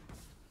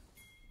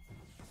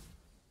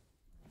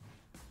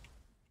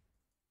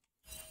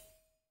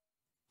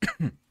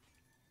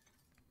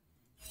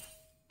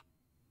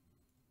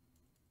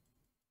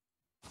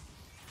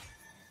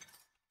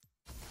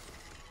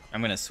 I'm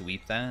gonna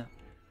sweep that.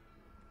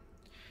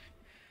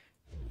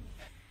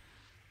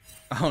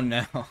 Oh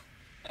no.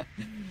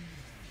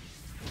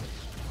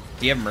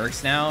 Do you have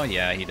mercs now?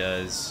 Yeah, he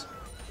does.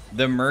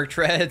 The merc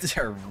treads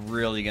are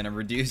really gonna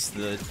reduce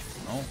the...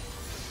 Oh.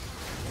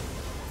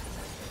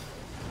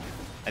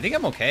 I think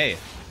I'm okay.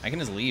 I can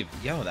just leave.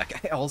 Yo, that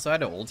guy also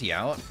had to ulti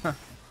out.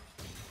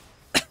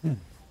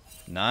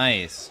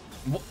 Nice.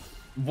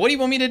 What do you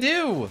want me to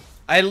do?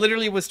 I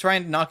literally was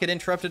trying to not get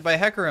interrupted by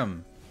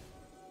Hecarim.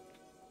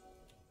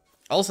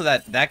 Also,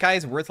 that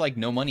guy's worth, like,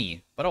 no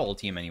money. But I'll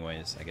ulti him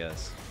anyways, I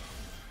guess.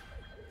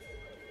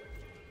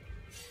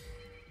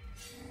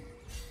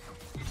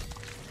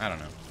 I don't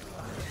know.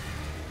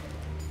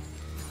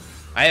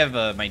 I have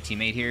my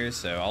teammate here,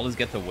 so I'll just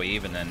get the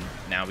wave, and then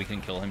now we can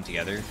kill him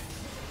together.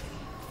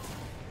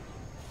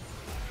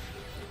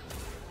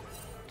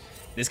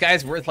 This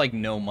guy's worth, like,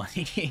 no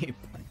money.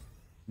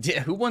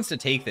 Who wants to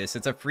take this?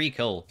 It's a free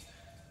kill.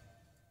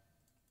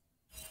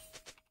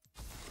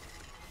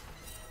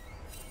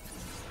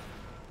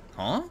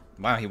 Huh?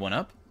 Wow, he went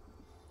up?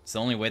 It's the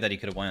only way that he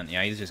could have went.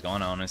 Yeah, he's just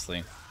gone,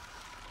 honestly.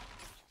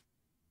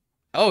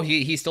 Oh,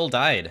 he still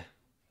died.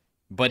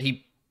 But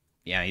he...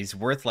 Yeah, he's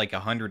worth like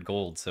 100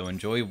 gold, so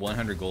enjoy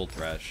 100 gold,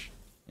 Thresh.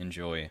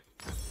 Enjoy.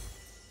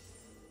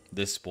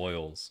 This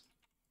spoils.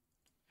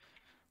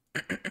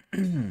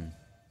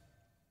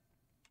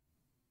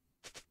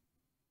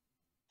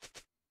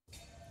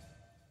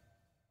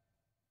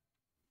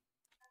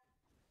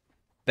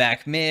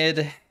 Back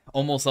mid,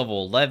 almost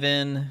level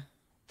 11.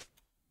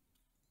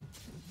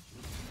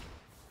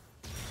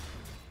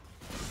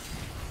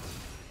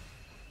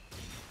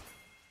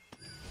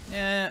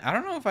 Yeah, I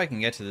don't know if I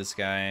can get to this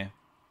guy.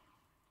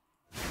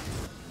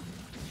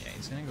 Yeah,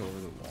 he's gonna go over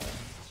the wall.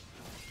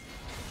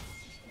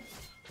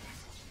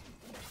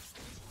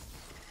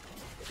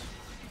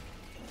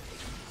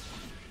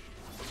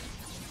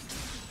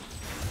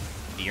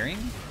 Fearing?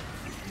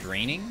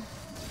 Draining?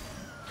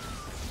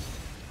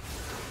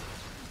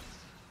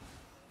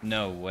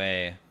 No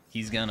way.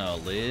 He's gonna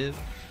live?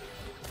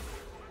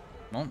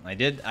 Well, I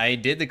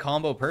did the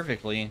combo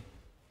perfectly.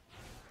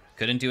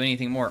 Couldn't do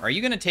anything more. Are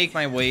you gonna take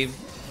my wave?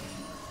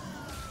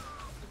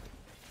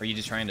 Or are you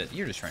just trying to...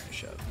 You're just trying to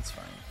shove. It's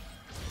fine.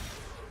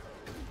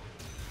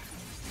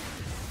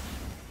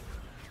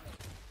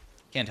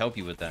 Can't help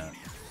you with that.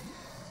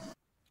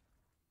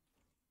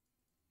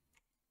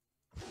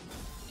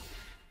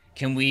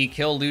 Can we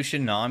kill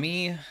Lucian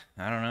Nami?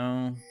 I don't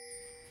know.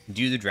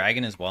 Do the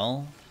dragon as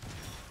well?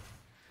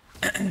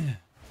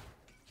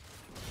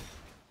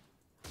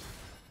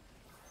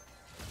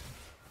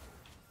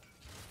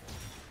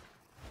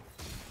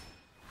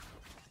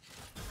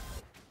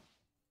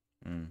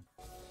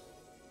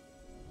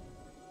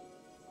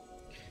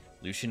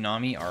 Lucian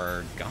Nami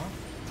are gone.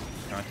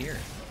 Not here.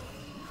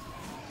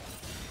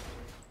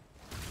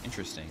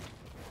 Interesting.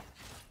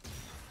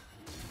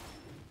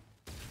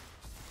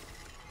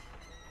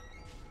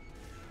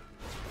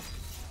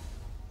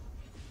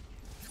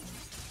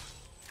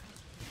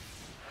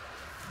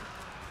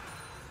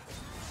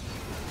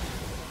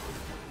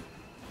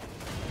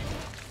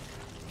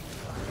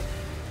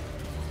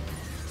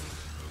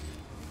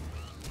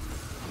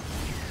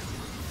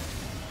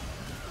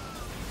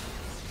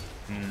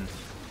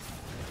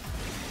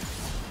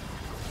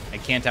 I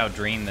can't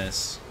outdrain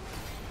this.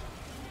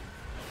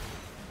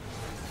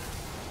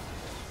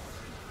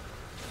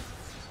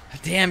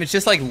 Damn, it's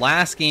just like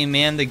last game,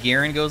 man. The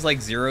Garen goes like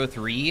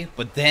 0-3,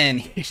 but then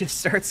he just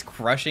starts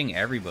crushing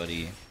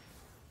everybody.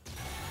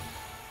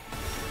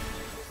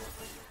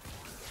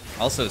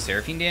 Also,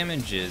 Seraphine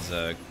damage is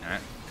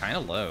kind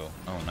of low.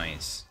 Oh,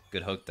 nice.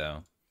 Good hook,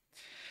 though.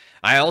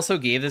 I also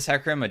gave this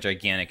Hecarim a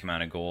gigantic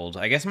amount of gold.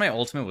 I guess my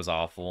ultimate was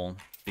awful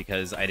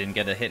because I didn't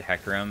get to hit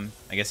Hecarim.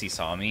 I guess he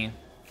saw me.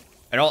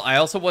 I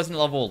also wasn't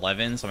level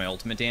 11, so my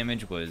ultimate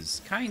damage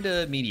was kind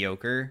of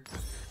mediocre.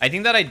 I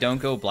think that I don't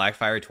go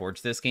Blackfire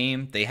Torch this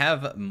game. They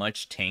have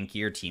much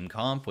tankier team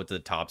comp with the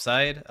top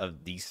side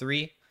of these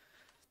three.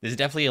 This is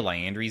definitely a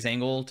Liandry's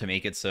angle to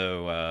make it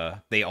so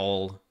they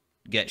all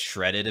get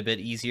shredded a bit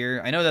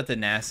easier. I know that the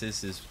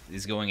Nasus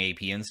is going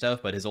AP and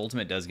stuff, but his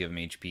ultimate does give him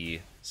HP,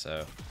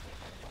 so...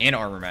 And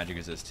armor magic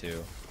resist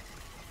too.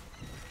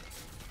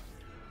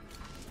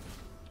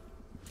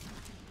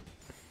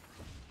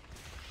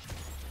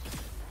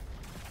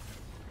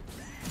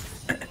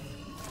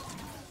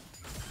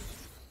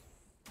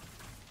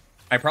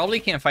 I probably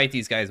can't fight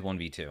these guys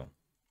 1v2.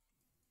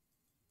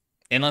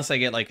 Unless I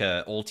get like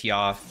a ulti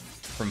off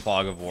from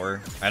Fog of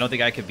War. I don't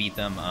think I could beat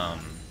them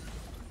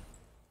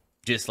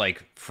just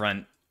like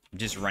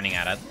just running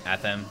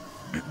at them.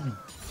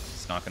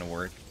 It's not gonna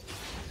work.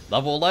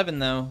 Level 11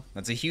 though,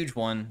 that's a huge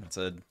one. That's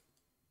a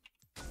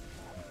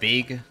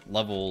big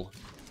level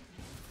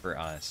for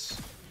us.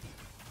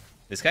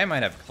 This guy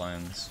might have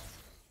cleanse.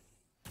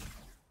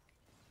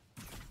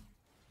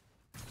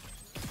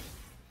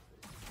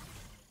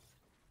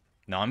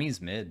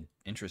 Nami's mid.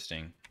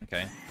 Interesting.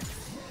 Okay.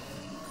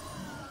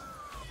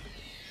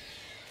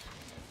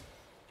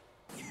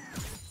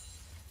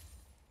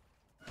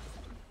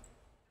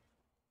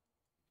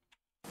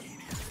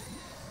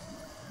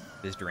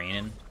 This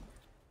draining.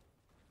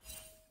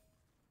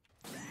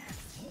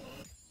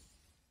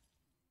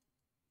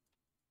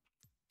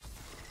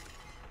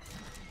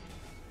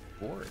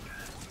 Board.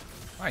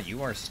 Wow,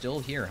 you are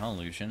still here, huh,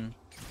 Lucian?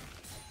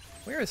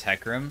 Where is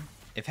Hecarim?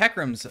 If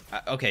Hecarim's...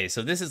 Okay,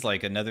 so this is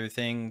like another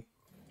thing.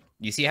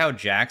 You see how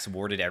Jax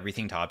warded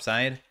everything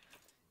topside?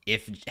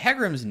 If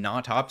Hecarim's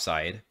not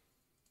topside,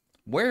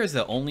 where is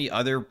the only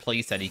other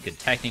place that he could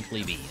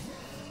technically be?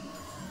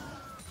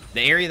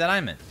 The area that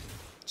I'm in.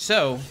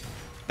 So,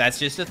 that's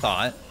just a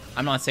thought.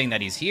 I'm not saying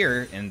that he's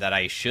here and that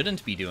I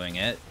shouldn't be doing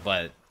it,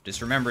 but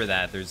just remember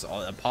that there's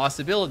a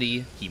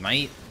possibility he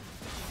might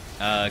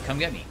come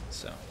get me,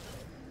 so.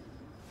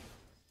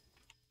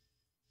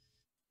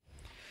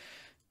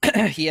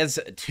 He has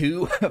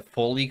 2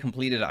 fully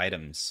completed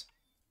items.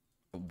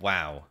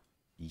 Wow.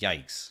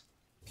 Yikes.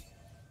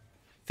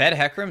 Fed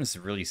Hecarim's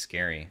really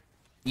scary.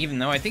 Even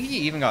though I think he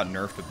even got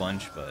nerfed a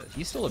bunch, but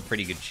he's still a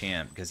pretty good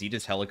champ because he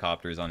just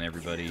helicopters on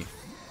everybody.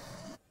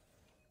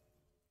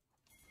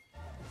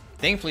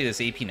 Thankfully,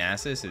 this AP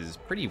Nasus is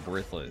pretty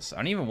worthless. I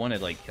don't even want to,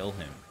 like, kill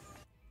him.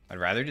 I'd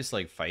rather just,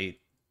 like, fight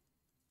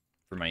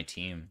for my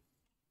team.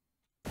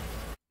 I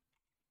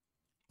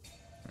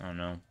don't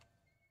know.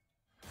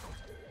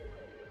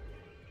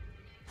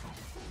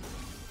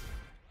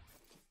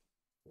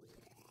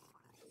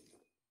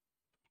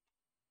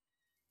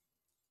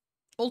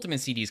 Ultimate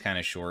CD is kind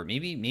of short.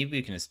 Maybe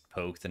we can just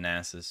poke the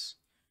Nasus. Is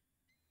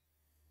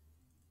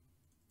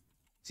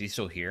he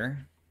still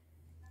here?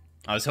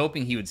 I was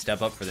hoping he would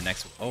step up for the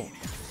next... Oh.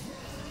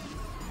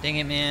 Dang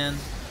it, man.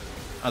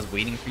 I was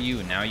waiting for you,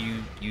 and now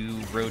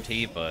you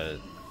rotate, but...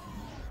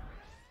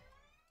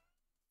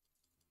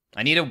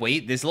 I need to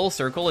wait. This little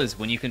circle is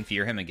when you can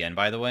fear him again,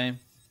 by the way.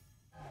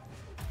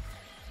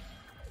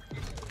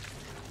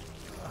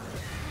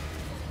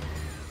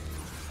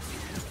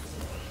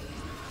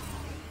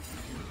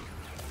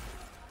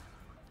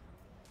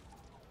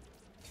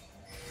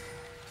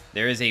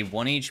 There is a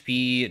 1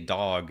 HP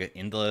dog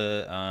in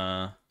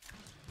the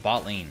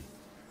bot lane.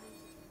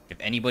 If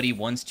anybody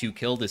wants to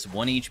kill this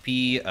 1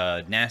 HP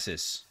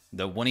Nasus,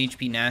 the 1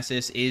 HP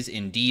Nasus is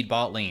indeed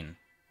bot lane.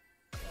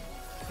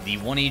 The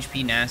 1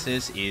 HP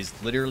Nasus is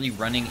literally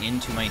running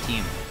into my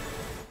team.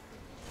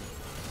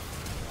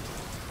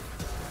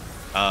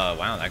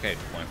 Wow, that guy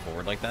went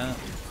forward like that.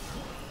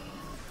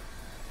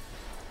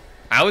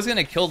 I was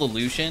gonna kill the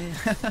Lucian.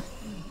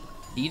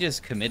 He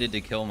just committed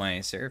to kill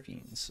my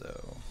Seraphine,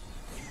 so...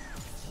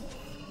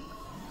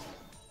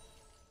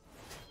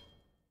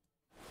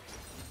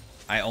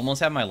 I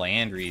almost have my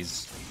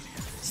Liandry's.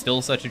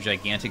 Still such a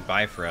gigantic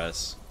buy for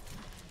us.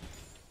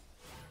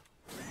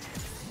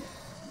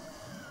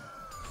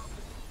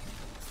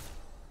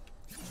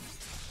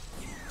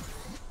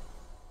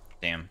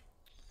 Damn.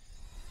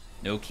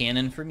 No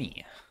cannon for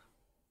me,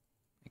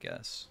 I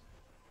guess.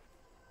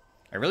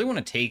 I really want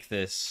to take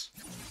this.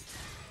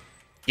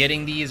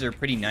 Getting these are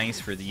pretty nice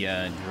for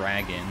the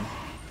dragon.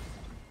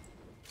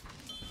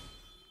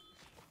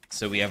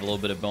 So we have a little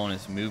bit of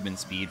bonus movement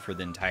speed for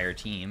the entire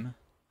team.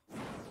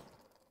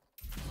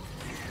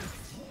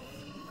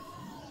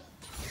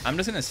 I'm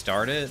just gonna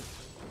start it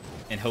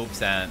in hopes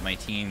that my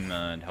team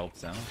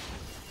helps out.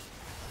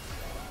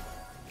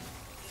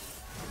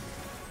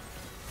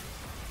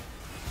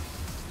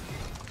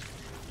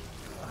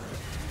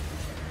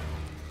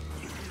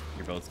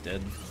 You're both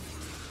dead.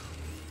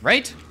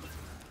 Right?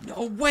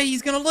 No way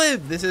he's gonna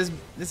live! This is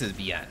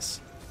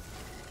BS.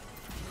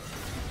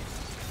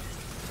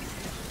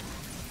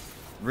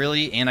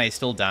 Really? And I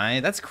still die?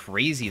 That's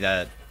crazy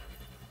that...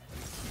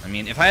 I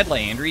mean, if I had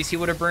Liandry's, he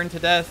would have burned to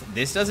death.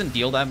 This doesn't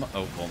deal that much.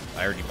 Oh, well,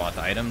 I already bought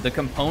the item. The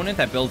component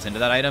that builds into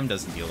that item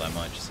doesn't deal that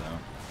much, so...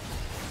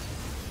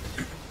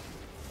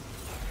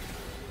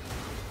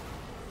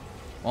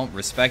 Well,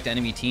 respect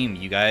enemy team.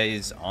 You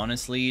guys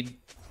honestly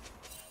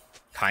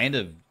kind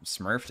of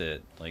smurfed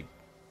it. Like,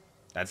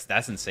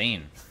 that's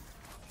insane.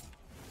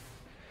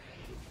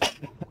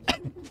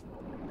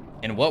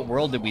 In what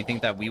world did we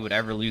think that we would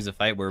ever lose a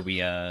fight where we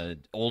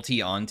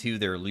ulti onto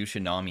their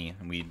Lucian Nami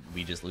and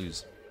we just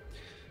lose?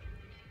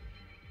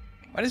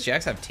 Why does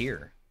Jax have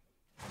tier?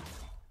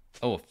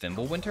 Oh, a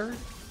Fimbulwinter?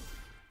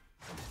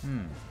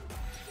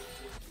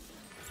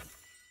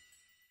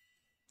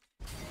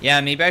 Yeah,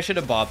 maybe I should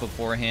have bought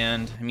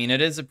beforehand. I mean,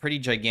 it is a pretty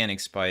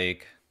gigantic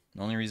spike.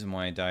 The only reason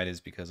why I died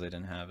is because I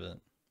didn't have it.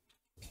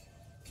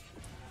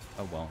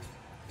 Oh well.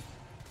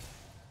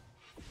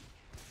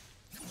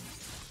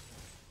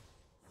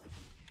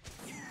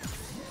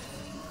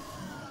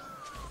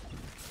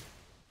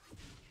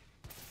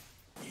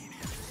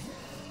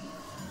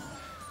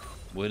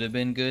 Would have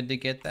been good to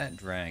get that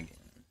dragon.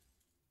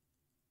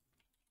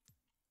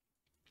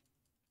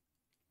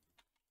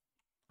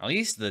 At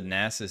least the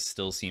Nasus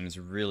still seems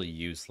really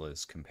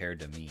useless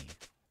compared to me.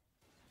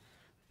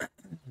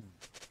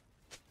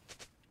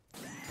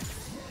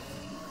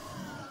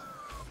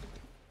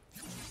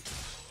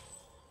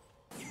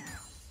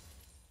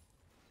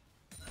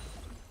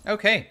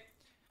 Okay.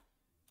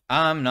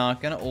 I'm not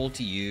gonna ult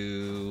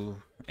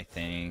you, I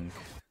think.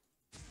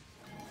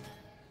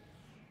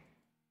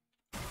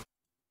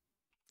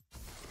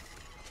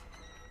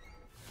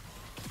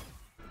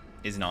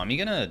 Is Nami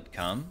gonna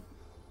come?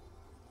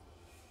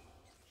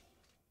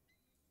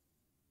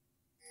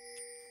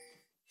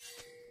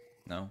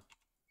 No.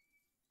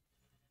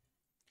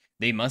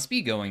 They must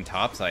be going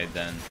topside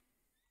then.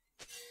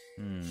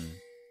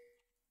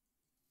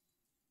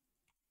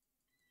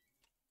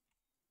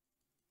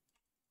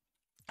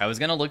 I was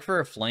gonna look for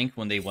a flank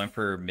when they went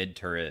for mid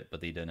turret,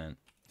 but they didn't.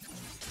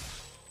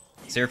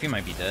 Seraphine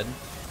might be dead.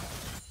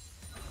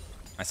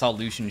 I saw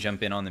Lucian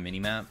jump in on the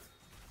minimap.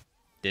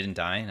 Didn't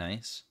die,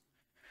 nice.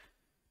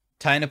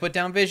 Time to put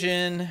down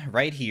vision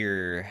right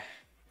here.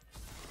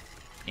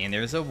 And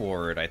there's a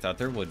ward. I thought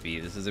there would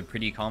be. This is a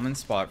pretty common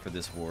spot for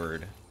this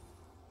ward.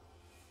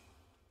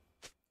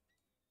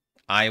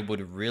 I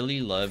would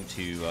really love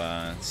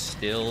to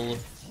still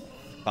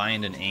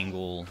find an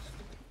angle,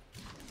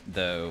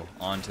 though,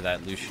 onto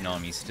that Lucian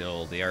Nami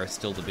still. They are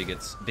still the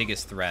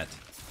biggest threat.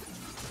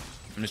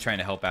 I'm just trying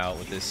to help out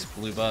with this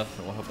blue buff.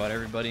 It will help out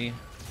everybody.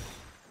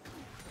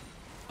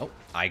 Oh,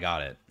 I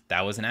got it.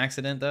 That was an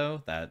accident,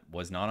 though. That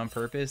was not on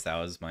purpose. That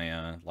was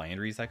my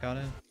Liandry's that got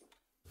it.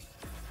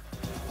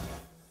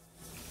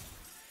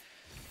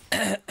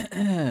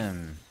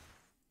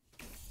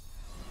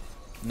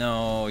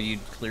 No, you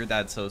cleared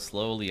that so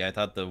slowly. I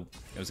thought it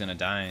was gonna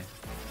die.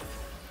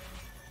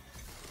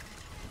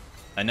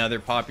 Another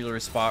popular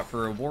spot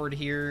for a ward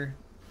here.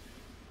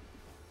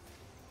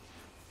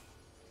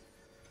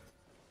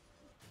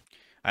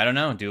 I don't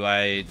know. Do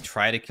I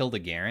try to kill the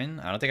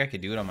Garen? I don't think I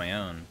could do it on my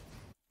own.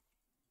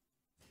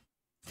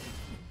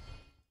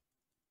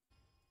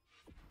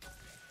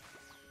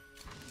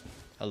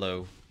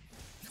 Hello.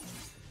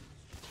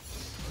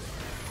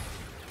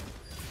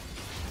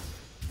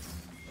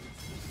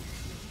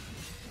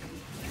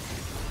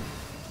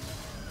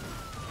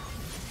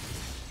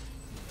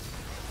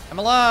 I'm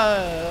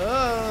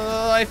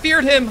alive! I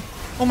feared him!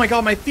 Oh my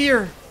god, my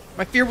fear!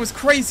 My fear was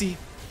crazy!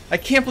 I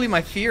can't believe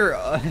my fear,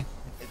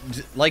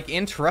 like,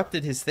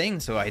 interrupted his thing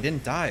so I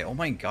didn't die. Oh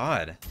my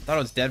god. I thought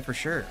I was dead for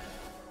sure.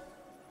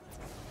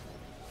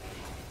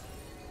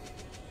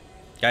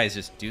 Guys,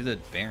 just do the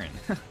Baron.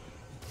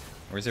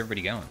 Where's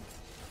everybody going?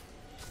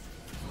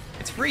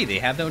 It's free, they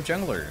have no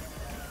jungler.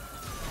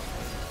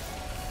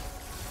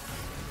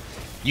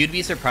 You'd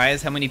be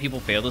surprised how many people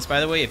fail this, by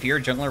the way. If you're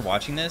a jungler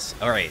watching this,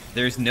 alright,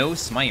 there's no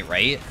smite,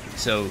 right?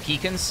 So he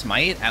can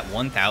smite at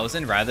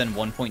 1000 rather than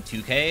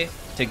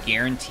 1.2k to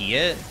guarantee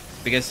it,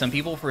 because some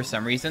people, for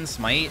some reason,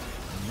 smite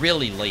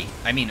really late.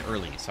 I mean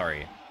early,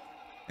 sorry.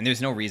 And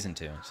there's no reason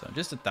to, so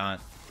just a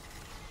thought.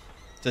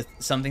 It's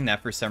something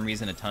that, for some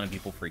reason, a ton of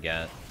people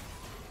forget.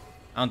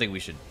 I don't think we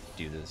should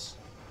do this.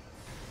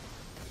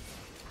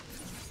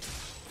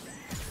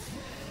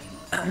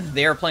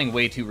 They are playing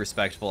way too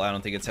respectful. I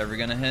don't think it's ever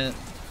gonna hit.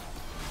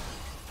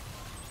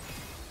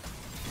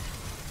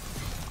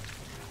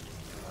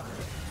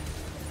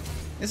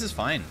 This is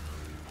fine.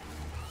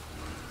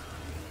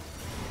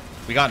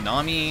 We got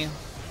Nami.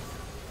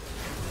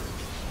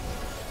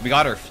 We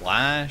got our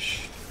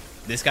flash.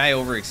 This guy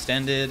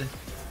overextended.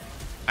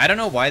 I don't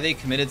know why they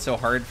committed so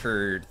hard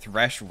for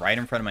Thresh right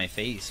in front of my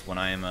face when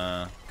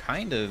I'm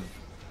kind of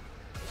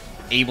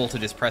able to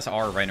just press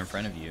R right in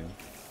front of you.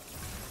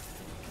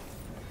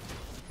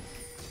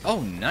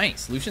 Oh,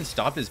 nice. Lucian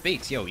stopped his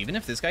baits. Yo, even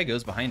if this guy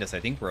goes behind us, I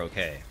think we're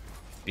okay.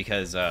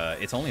 Because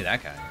it's only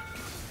that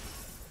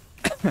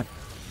guy.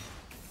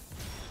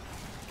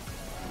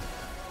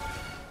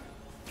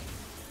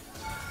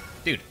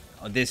 Dude,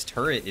 this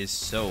turret is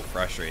so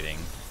frustrating.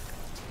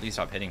 Please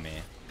stop hitting me.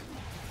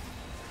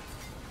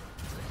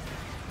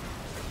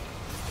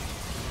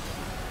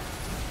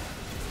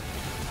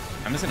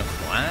 I'm just gonna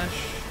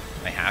flash.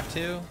 I have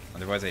to,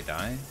 otherwise I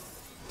die.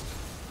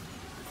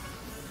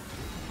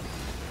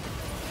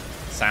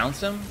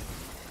 Silenced him.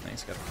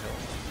 Nice, got the kill.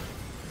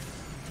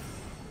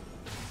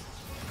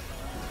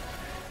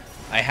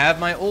 I have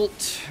my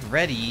ult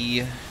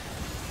ready.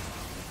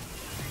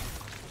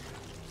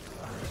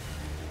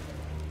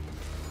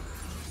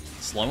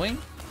 Slowing?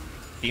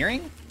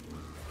 Fearing?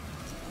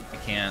 I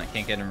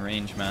can't get in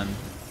range, man.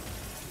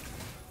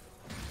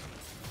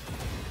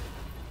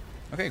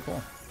 Okay,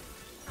 cool.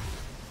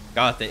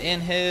 Got the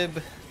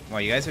inhib. Wow,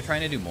 you guys are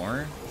trying to do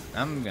more?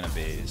 I'm gonna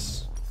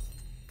base.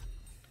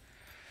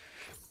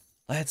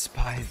 Let's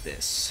buy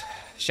this.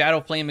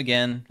 Shadow Flame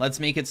again. Let's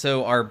make it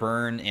so our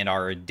burn and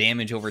our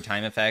damage over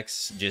time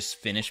effects just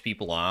finish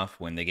people off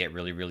when they get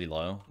really, really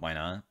low. Why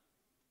not?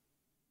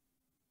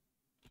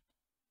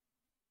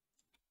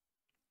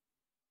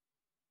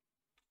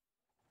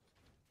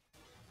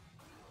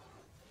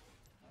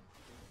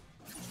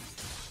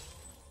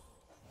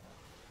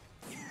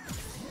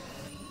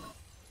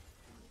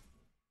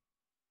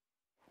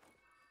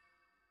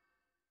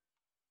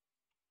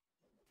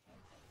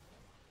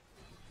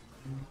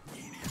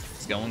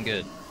 It's going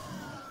good.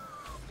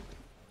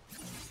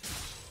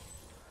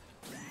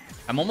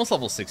 I'm almost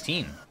level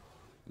 16.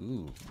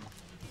 Ooh.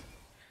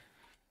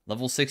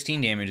 Level 16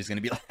 damage is going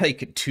to be like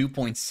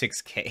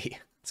 2.6k.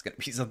 It's going to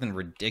be something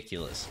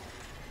ridiculous.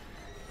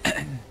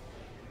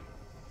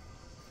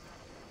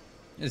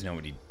 There's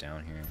nobody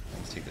down here.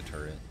 Let's take the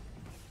turret.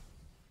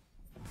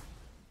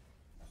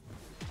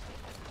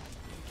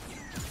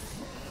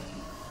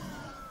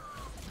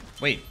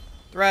 Wait.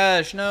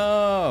 Thresh,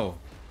 no!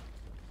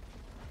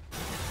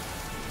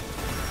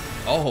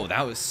 Oh,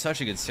 that was such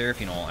a good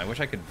Seraphine ult. I wish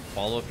I could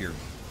follow up your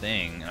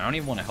thing. I don't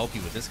even want to help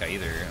you with this guy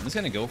either. I'm just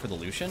going to go for the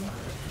Lucian.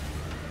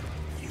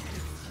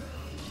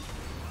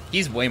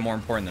 He's way more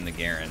important than the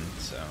Garen,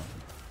 so.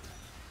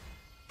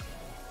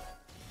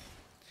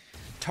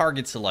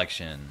 Target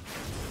selection.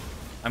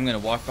 I'm going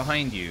to walk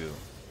behind you,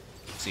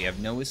 so you have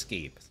no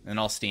escape. Then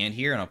I'll stand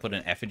here and I'll put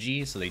an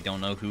effigy so they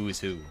don't know who is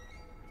who.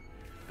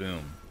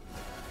 Boom.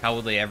 How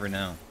will they ever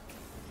know?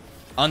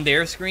 On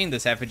their screen,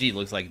 this effigy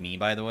looks like me,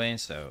 by the way,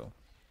 so...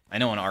 I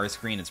know on our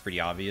screen it's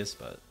pretty obvious,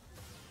 but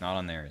not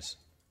on theirs.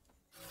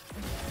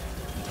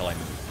 Until I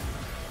move.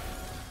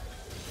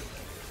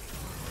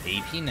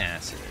 AP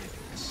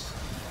Nasus.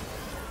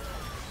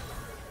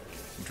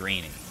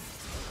 Draining.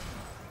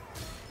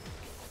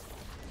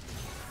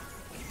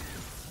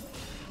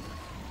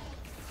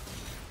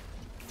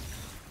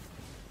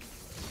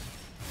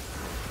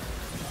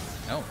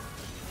 Oh.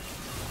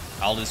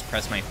 I'll just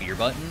press my fear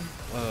button?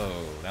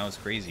 Whoa, that was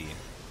crazy.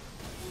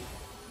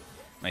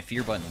 My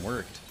fear button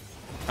worked.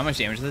 How much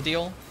damage does it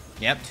deal?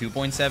 Yep,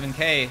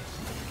 2.7k.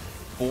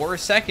 4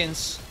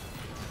 seconds.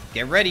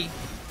 Get ready.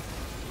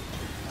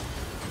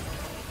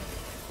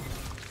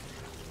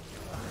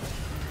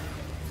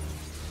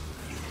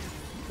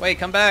 Wait,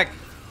 come back.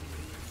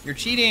 You're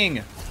cheating.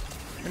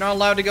 You're not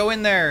allowed to go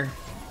in there.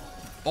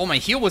 Oh, my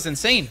heal was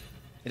insane.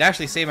 It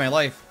actually saved my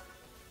life.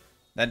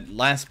 That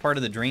last part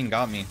of the drain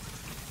got me.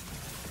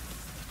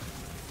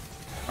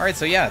 Alright,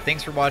 so yeah,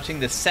 thanks for watching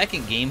the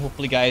second game.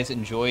 Hopefully you guys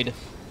enjoyed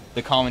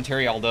the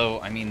commentary,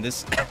 although, I mean,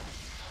 this...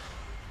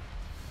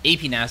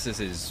 AP Nasus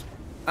is...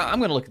 I'm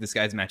going to look at this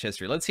guy's match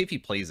history. Let's see if he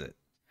plays it.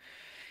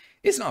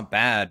 It's not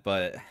bad,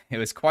 but it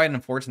was quite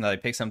unfortunate that I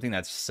picked something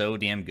that's so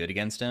damn good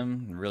against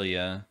him. And really,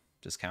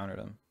 just countered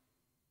him.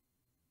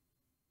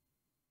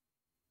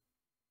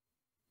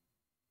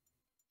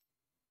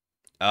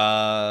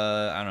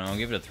 I don't know.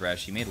 Give it a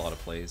Thresh. He made a lot of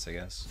plays, I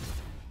guess.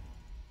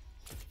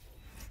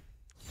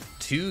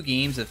 2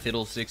 games of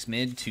Fiddlesticks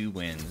mid, 2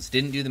 wins.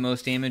 Didn't do the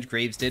most damage,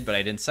 Graves did, but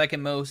I did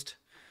second most.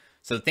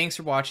 So thanks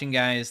for watching,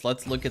 guys.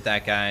 Let's look at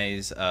that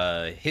guy's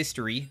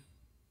history.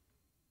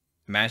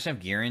 Imagine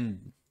if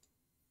Garen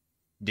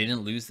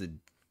didn't lose the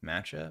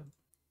matchup.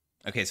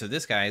 Okay, so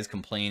this guy is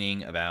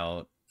complaining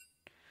about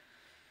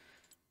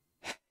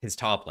his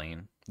top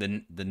lane.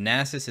 The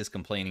Nasus is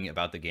complaining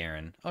about the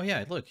Garen. Oh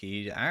yeah, look,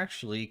 he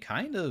actually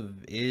kind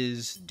of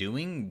is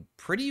doing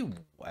pretty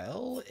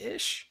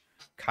well-ish.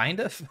 Kind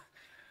of.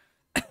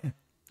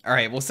 All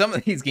right, well, some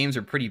of these games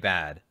are pretty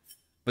bad,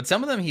 but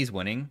some of them he's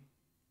winning.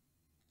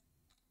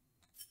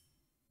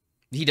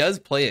 He does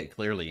play it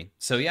clearly.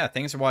 So yeah,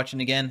 thanks for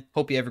watching again.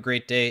 Hope you have a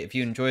great day. If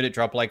you enjoyed it,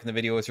 drop a like in the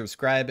video or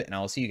subscribe, and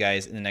I'll see you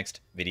guys in the next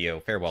video.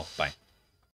 Farewell. Bye.